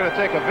truck, and they're going to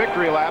take a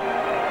victory lap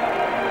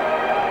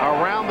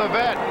around the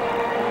vet.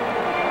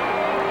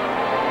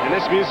 And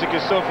this music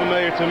is so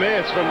familiar to me.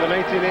 It's from the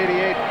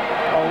 1988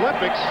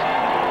 Olympics.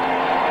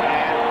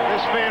 And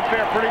this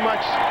fanfare pretty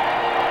much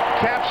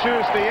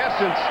captures the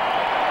essence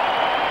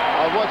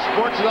of what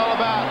sports is all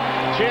about.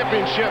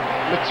 Championship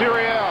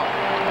material.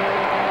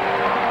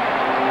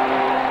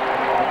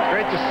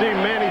 Great to see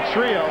Manny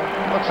Trio.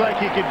 Looks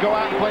like he could go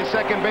out and play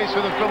second base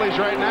for the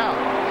Phillies right now.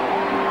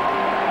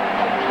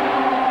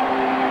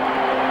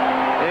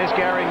 There's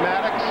Gary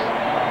Maddox.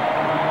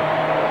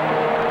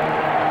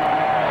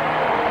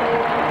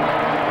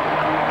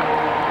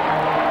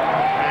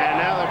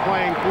 And now they're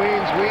playing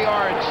Queens. We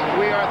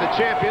are the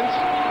champions.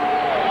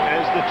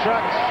 As the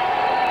trucks,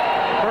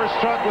 first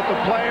truck with the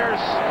players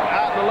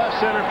out in the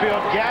left center field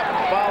gap,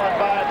 followed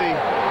by the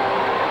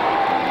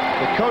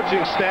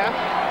coaching staff.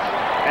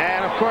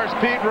 And of course,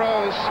 Pete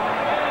Rose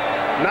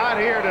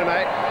not here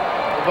tonight,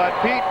 but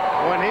Pete,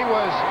 when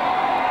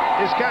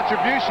his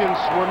contributions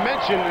were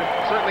mentioned,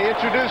 certainly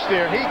introduced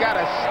here, he got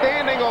a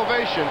standing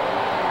ovation.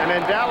 And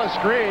then Dallas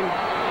Green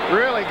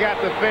really got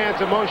the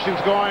fans'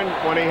 emotions going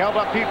when he held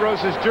up Pete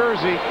Rose's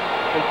jersey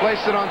and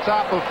placed it on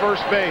top of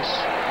first base.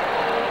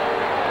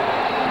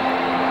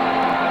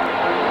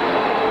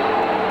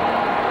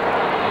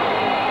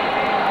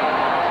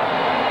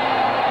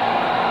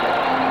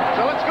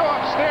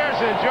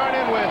 And join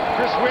in with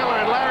Chris Wheeler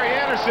and Larry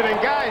Anderson. And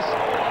guys,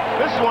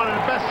 this is one of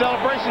the best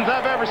celebrations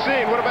I've ever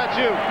seen. What about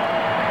you?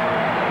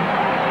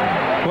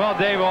 Well,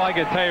 Dave, all I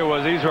could tell you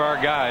was these are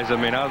our guys. I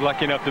mean, I was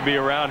lucky enough to be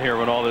around here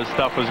when all this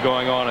stuff was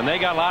going on, and they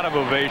got a lot of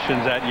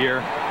ovations that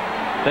year.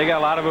 They got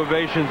a lot of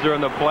ovations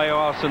during the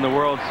playoffs and the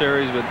World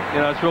Series, but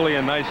you know, it's really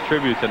a nice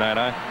tribute tonight.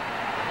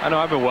 I know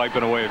I've been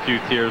wiping away a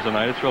few tears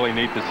tonight. It's really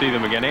neat to see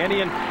them again.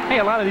 Andy, and hey,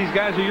 a lot of these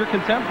guys are your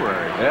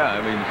contemporaries. Yeah, I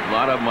mean, a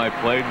lot of them I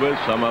played with.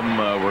 Some of them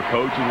were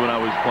coaches when I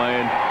was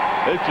playing.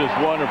 It's just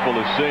wonderful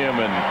to see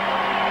them. And,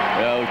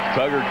 you know,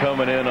 Tugger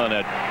coming in on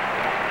that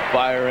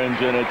fire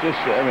engine. It just,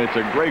 I mean, it's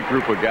a great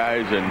group of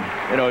guys. And,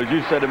 you know, as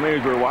you said to me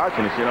as we were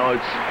watching this, you know,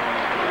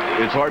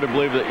 it's hard to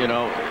believe that, you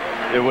know,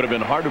 it would have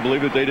been hard to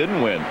believe that they didn't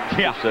win.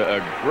 Yeah. It's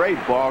a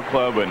great ball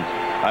club. And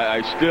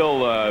I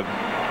still...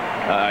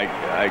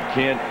 I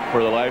can't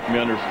for the life of me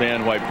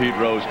understand why Pete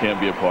Rose can't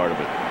be a part of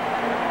it.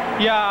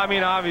 Yeah, I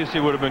mean, obviously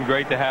it would have been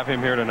great to have him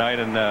here tonight,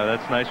 and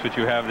that's nice what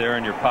you have there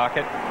in your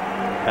pocket.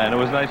 And it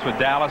was nice what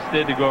Dallas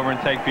did to go over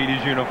and take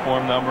Petey's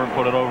uniform number and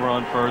put it over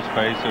on first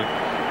base.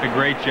 A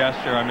great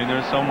gesture. I mean,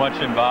 there's so much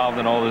involved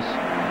in all this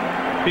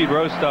Pete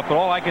Rose stuff. But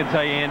all I can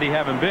tell you, Andy,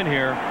 having been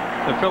here,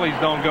 the Phillies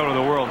don't go to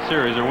the World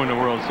Series or win the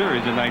World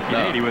Series in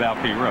 1980 without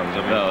Pete Rose.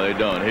 I mean, no, they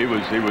don't. He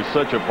was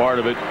such a part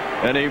of it,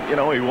 and he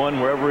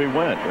won wherever he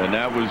went, and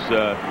that was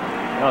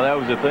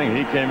the thing.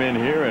 He came in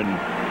here and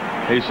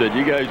he said,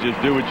 "You guys just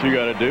do what you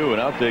got to do,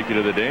 and I'll take you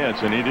to the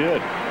dance," and he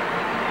did.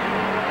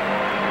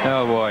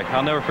 Oh boy,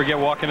 I'll never forget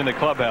walking in the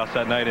clubhouse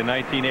that night in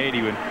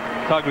 1980 when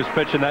Tug was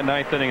pitching that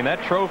ninth inning, and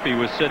that trophy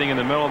was sitting in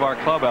the middle of our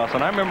clubhouse,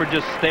 and I remember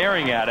just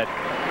staring at it,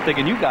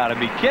 thinking, "You got to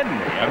be kidding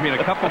me!" I mean,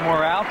 a couple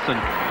more outs, and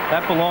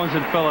that belongs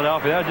in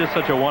Philadelphia. That was just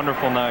such a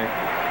wonderful night.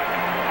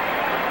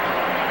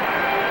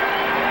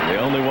 The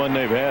only one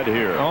they've had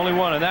here. Only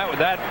one, and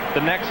that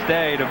the next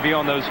day to be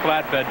on those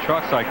flatbed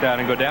trucks like that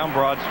and go down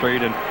Broad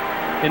Street and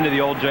into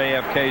the old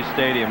JFK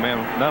Stadium, man,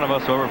 none of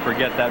us will ever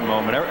forget that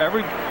moment.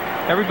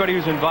 Everybody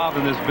who's involved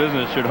in this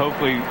business should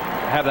hopefully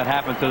have that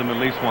happen to them at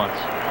least once.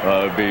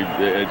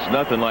 It's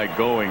nothing like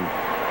going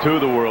to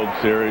the World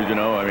Series, you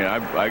know. I mean,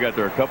 I got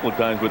there a couple of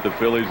times with the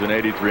Phillies in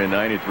 '83 and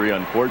 '93.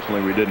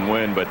 Unfortunately, we didn't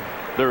win, but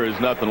there is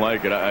nothing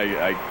like it.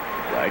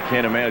 I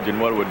can't imagine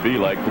what it would be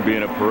like to be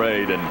in a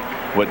parade and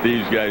what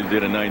these guys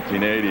did in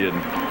 1980. And,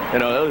 you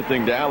know, the other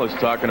thing, Dallas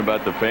talking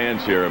about the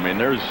fans here. I mean,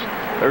 there's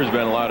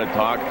been a lot of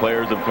talk.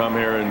 Players have come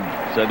here and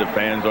said the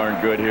fans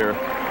aren't good here.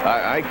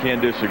 I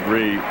can't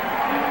disagree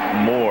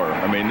more.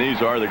 I mean,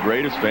 these are the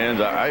greatest fans.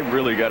 I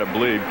really got to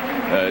believe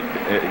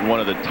one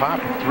of the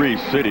top 3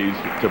 cities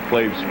to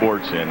play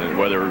sports in,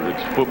 whether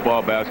it's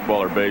football,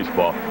 basketball, or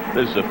baseball.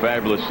 This is a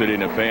fabulous city,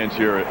 and the fans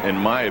here, in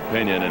my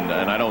opinion, and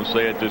I don't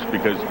say it just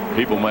because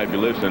people might be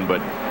listening,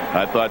 but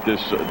I thought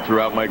this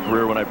throughout my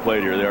career when I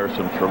played here. There are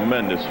some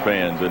tremendous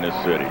fans in this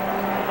city.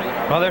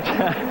 Well,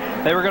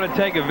 they were going to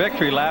take a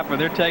victory lap,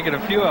 and they're taking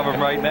a few of them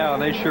right now,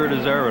 and they sure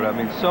deserve it. I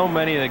mean, so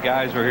many of the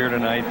guys were here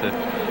tonight that,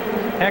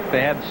 heck,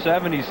 they had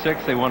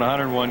 76, they won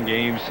 101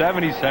 games.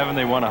 77,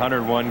 they won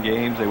 101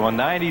 games. They won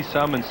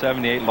 90-some in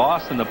 78,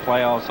 lost in the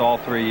playoffs all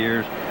 3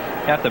 years.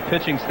 Got the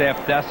pitching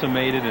staff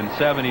decimated in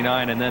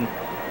 79, and then,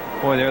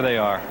 boy, there they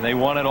are. They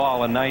won it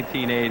all in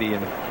 1980,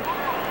 and,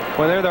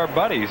 boy, they're their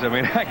buddies. I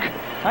mean,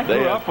 I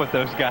grew up with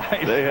those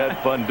guys. They had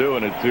fun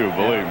doing it, too,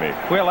 believe me.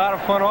 We had a lot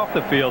of fun off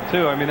the field,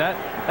 too. I mean,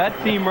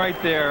 that team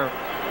right there,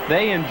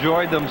 they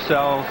enjoyed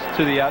themselves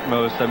to the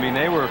utmost. I mean,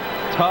 they were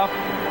tough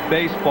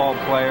baseball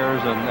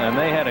players, and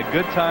they had a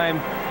good time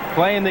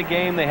playing the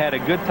game. They had a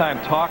good time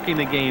talking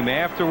the game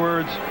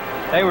afterwards.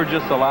 They were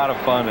just a lot of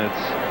fun.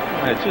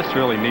 It's just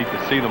really neat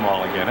to see them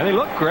all again, and they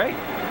look great.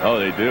 Oh,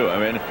 they do. I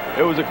mean,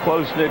 it was a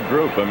close-knit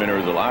group. I mean, there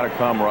was a lot of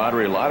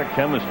camaraderie, a lot of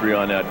chemistry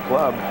on that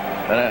club,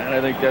 and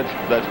I think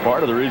that's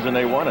part of the reason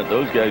they won it.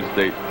 Those guys,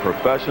 they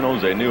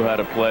professionals. They knew how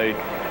to play.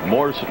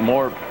 More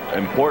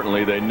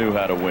importantly, they knew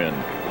how to win.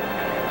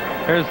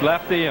 Here's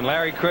Lefty and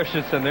Larry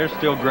Christensen. They're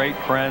still great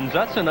friends.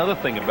 That's another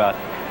thing about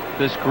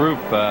this group,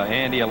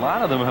 Andy. A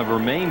lot of them have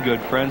remained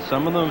good friends.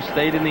 Some of them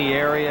stayed in the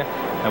area.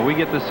 And we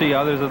get to see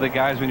others of the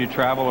guys when you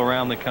travel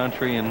around the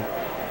country. And,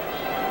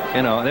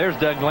 you know, there's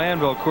Doug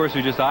Glanville, of course,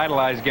 who just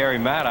idolized Gary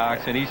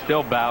Maddox, and he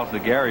still bows to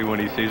Gary when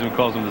he sees him,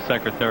 calls him the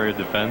Secretary of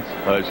Defense.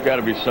 It's got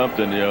to be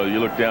something. You know, you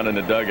look down in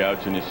the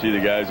dugouts and you see the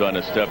guys on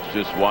the steps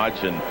just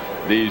watching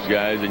these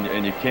guys,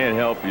 and you can't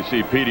help. You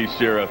see Petey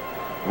Cira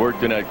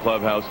worked in that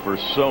clubhouse for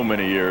so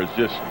many years.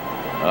 Just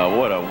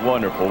what a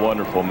wonderful,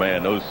 wonderful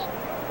man. Those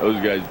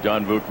guys,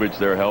 John Vukovic,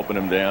 they're helping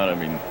him down. I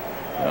mean,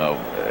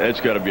 it's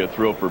got to be a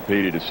thrill for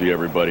Petey to see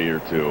everybody here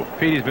too.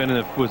 Petey's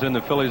was in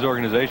the Phillies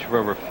organization for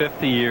over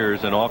 50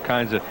 years in all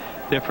kinds of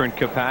different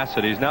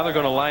capacities. Now they're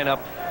going to line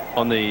up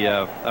on the,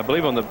 I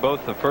believe, on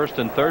both the first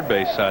and third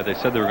base side. They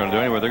said they were going to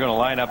do anyway. They're going to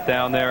line up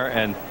down there,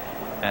 and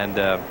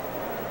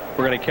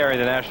we're going to carry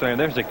the national anthem.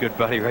 There's a good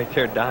buddy right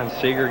there, Don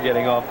Seeger,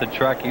 getting off the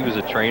truck. He was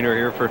a trainer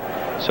here for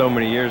so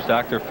many years,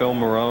 Dr. Phil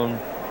Marone.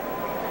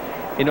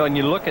 You know, and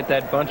you look at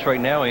that bunch right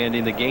now, Andy,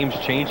 and the game's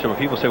changed. Some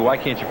people say, why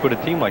can't you put a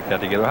team like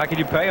that together? How can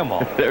you pay them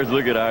all?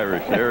 Look at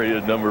Irish. There he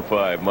is, number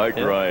 5, Mike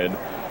Ryan.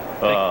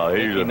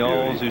 He's a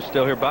Knowles, who's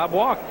still here. Bob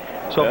Walk.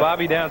 So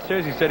Bobby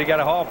downstairs, he said he got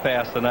a hall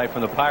pass tonight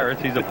from the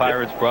Pirates. He's a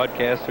Pirates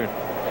broadcaster.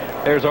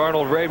 There's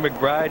Arnold Ray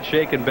McBride,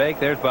 shake and bake.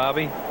 There's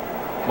Bobby.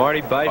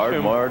 Marty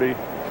Bystrom. Marty.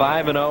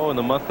 5-0 in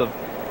the month of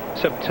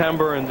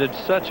September and did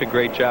such a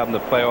great job in the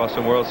playoffs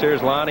and World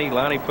Series.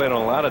 Lonnie played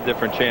on a lot of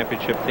different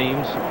championship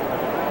teams.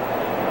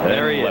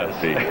 There he is.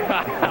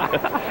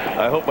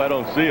 I hope I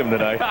don't see him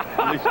tonight.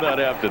 At least not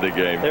after the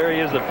game. There he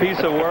is, the piece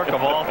of work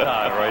of all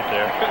time right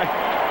there.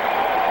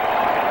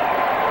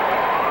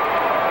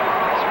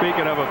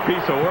 Speaking of a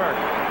piece of work,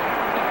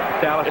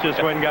 Dallas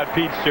just went and got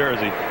Pete's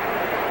jersey.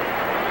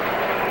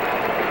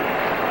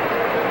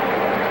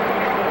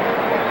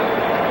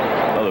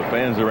 Well, the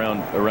fans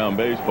around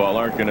baseball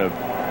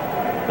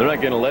they're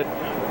not going to let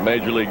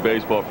Major League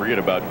Baseball forget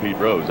about Pete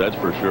Rose, that's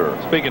for sure.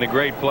 Speaking of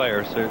great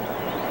players,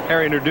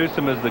 Harry introduced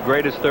him as the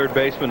greatest third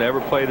baseman to ever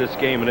play this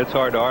game, and it's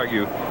hard to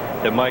argue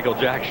that Michael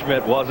Jack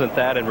Schmidt wasn't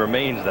that and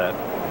remains that.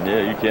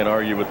 Yeah, you can't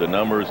argue with the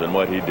numbers and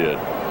what he did.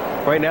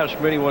 Right now,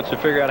 Schmidt wants to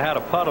figure out how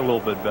to putt a little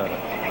bit better.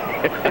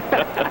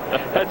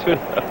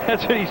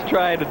 That's what he's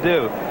trying to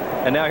do.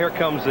 And now here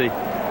comes the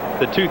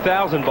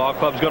 2000 ball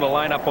club's going to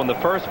line up on the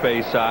first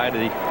base side,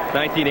 the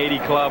 1980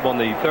 club on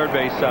the third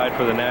base side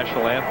for the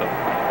national anthem.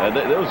 And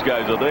those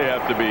guys, they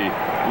have to be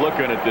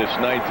looking at this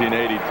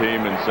 1980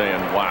 team and saying,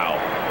 wow,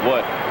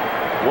 what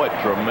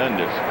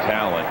tremendous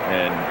talent.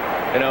 And,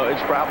 you know,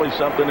 it's probably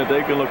something that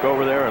they can look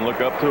over there and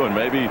look up to and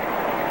maybe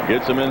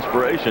get some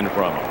inspiration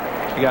from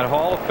them. You got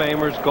Hall of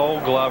Famers,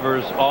 Gold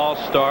Glovers,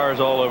 All-Stars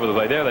all over the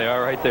place. There they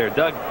are right there.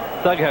 Doug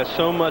has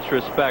so much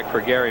respect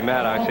for Gary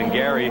Maddox and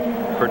Gary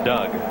for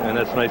Doug. And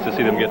that's nice to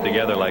see them get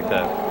together like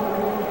that.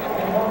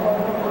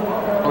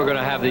 We're going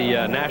to have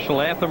the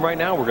national anthem right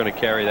now. We're going to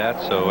carry that.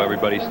 So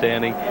everybody's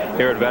standing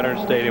here at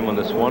Veterans Stadium on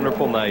this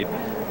wonderful night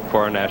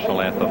for our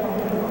national anthem.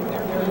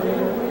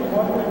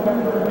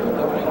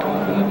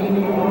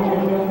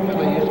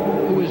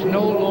 Who is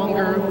no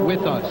longer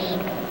with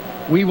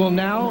us. We will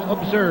now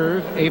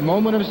observe a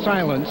moment of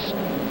silence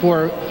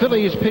for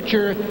Phillies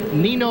pitcher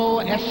Nino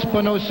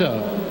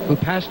Espinosa, who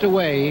passed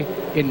away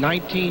in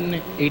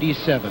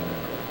 1987.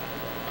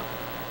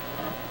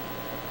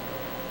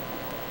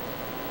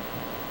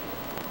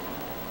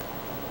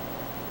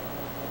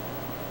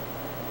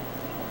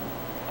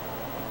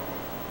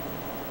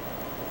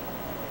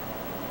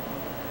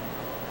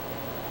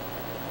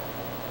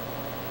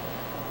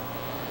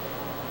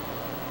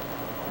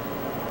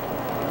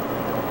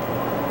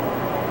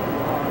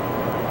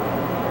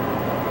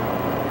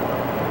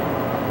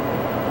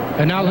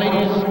 And now,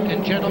 ladies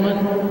and gentlemen,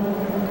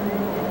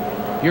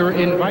 you're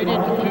invited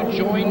to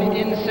join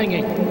in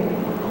singing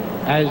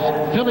as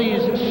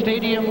Phillies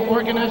Stadium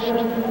organist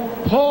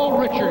Paul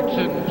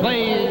Richardson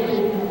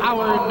plays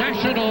our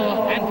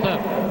national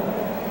anthem.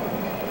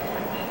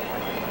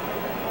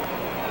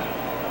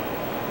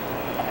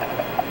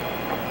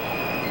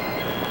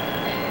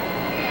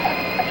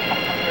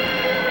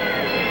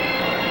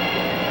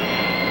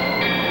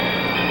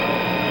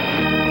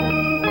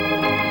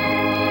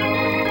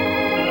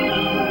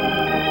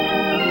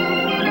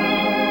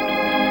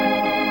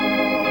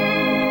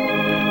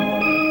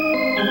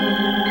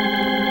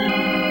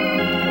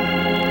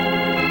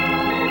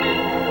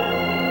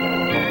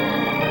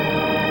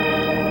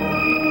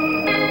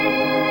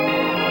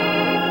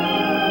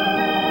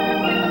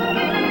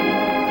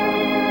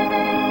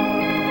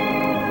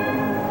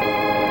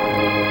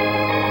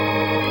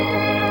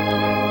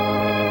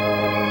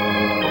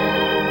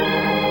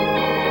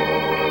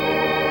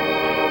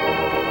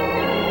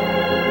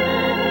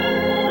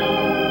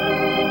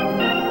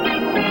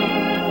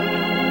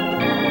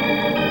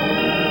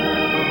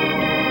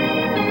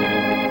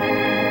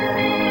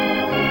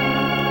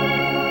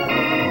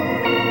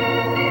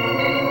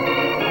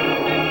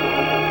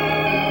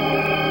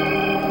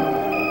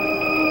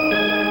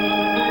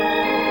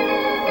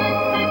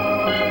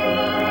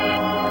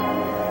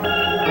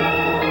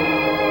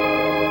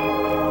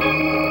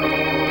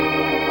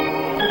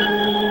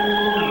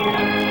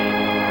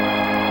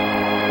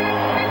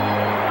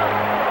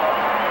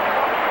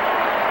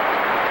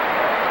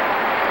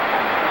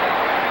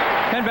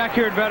 Back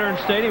here at Veterans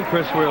Stadium,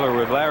 Chris Wheeler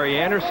with Larry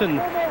Anderson.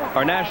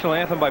 Our national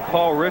anthem by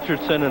Paul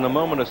Richardson, in a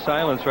moment of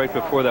silence right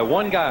before that.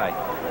 One guy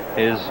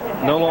is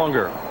no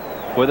longer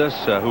with us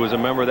who was a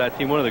member of that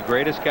team. One of the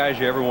greatest guys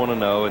you ever want to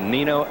know. And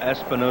Nino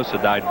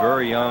Espinosa died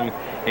very young,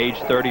 age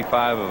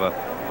 35, of a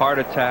heart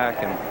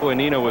attack. And boy,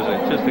 Nino was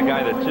just a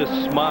guy that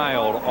just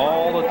smiled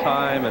all the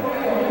time. And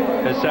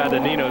it's sad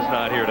that Nino's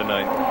not here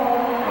tonight.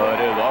 Well,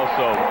 it is.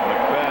 Also,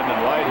 McFadden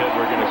and Whitehead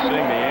were going to sing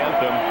the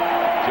anthem.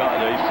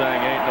 They sang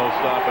 "Ain't No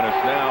Stopping Us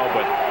Now,"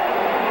 but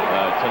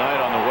tonight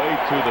on the way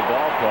to the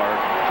ballpark,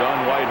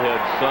 John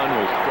Whitehead's son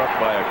was struck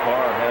by a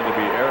car, had to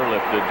be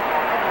airlifted.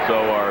 So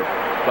our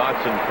thoughts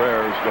and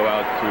prayers go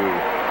out to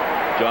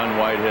John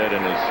Whitehead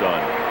and his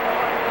son.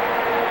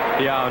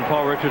 Yeah, and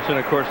Paul Richardson,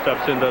 of course,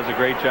 steps in, does a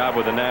great job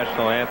with the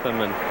national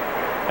anthem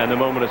and the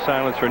moment of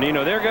silence for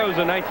Nino. There goes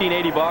the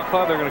 1980 ball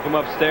club. They're going to come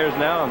upstairs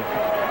now and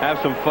have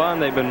some fun.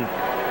 They've been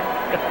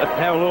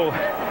having little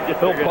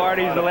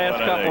parties the last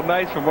couple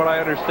nights. From what I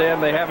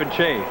understand, they haven't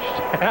changed.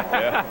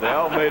 Yeah, they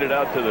all made it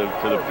out to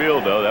the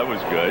field, though. That was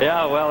good.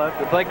 Yeah, well,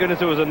 thank goodness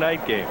it was a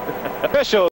night game. Official.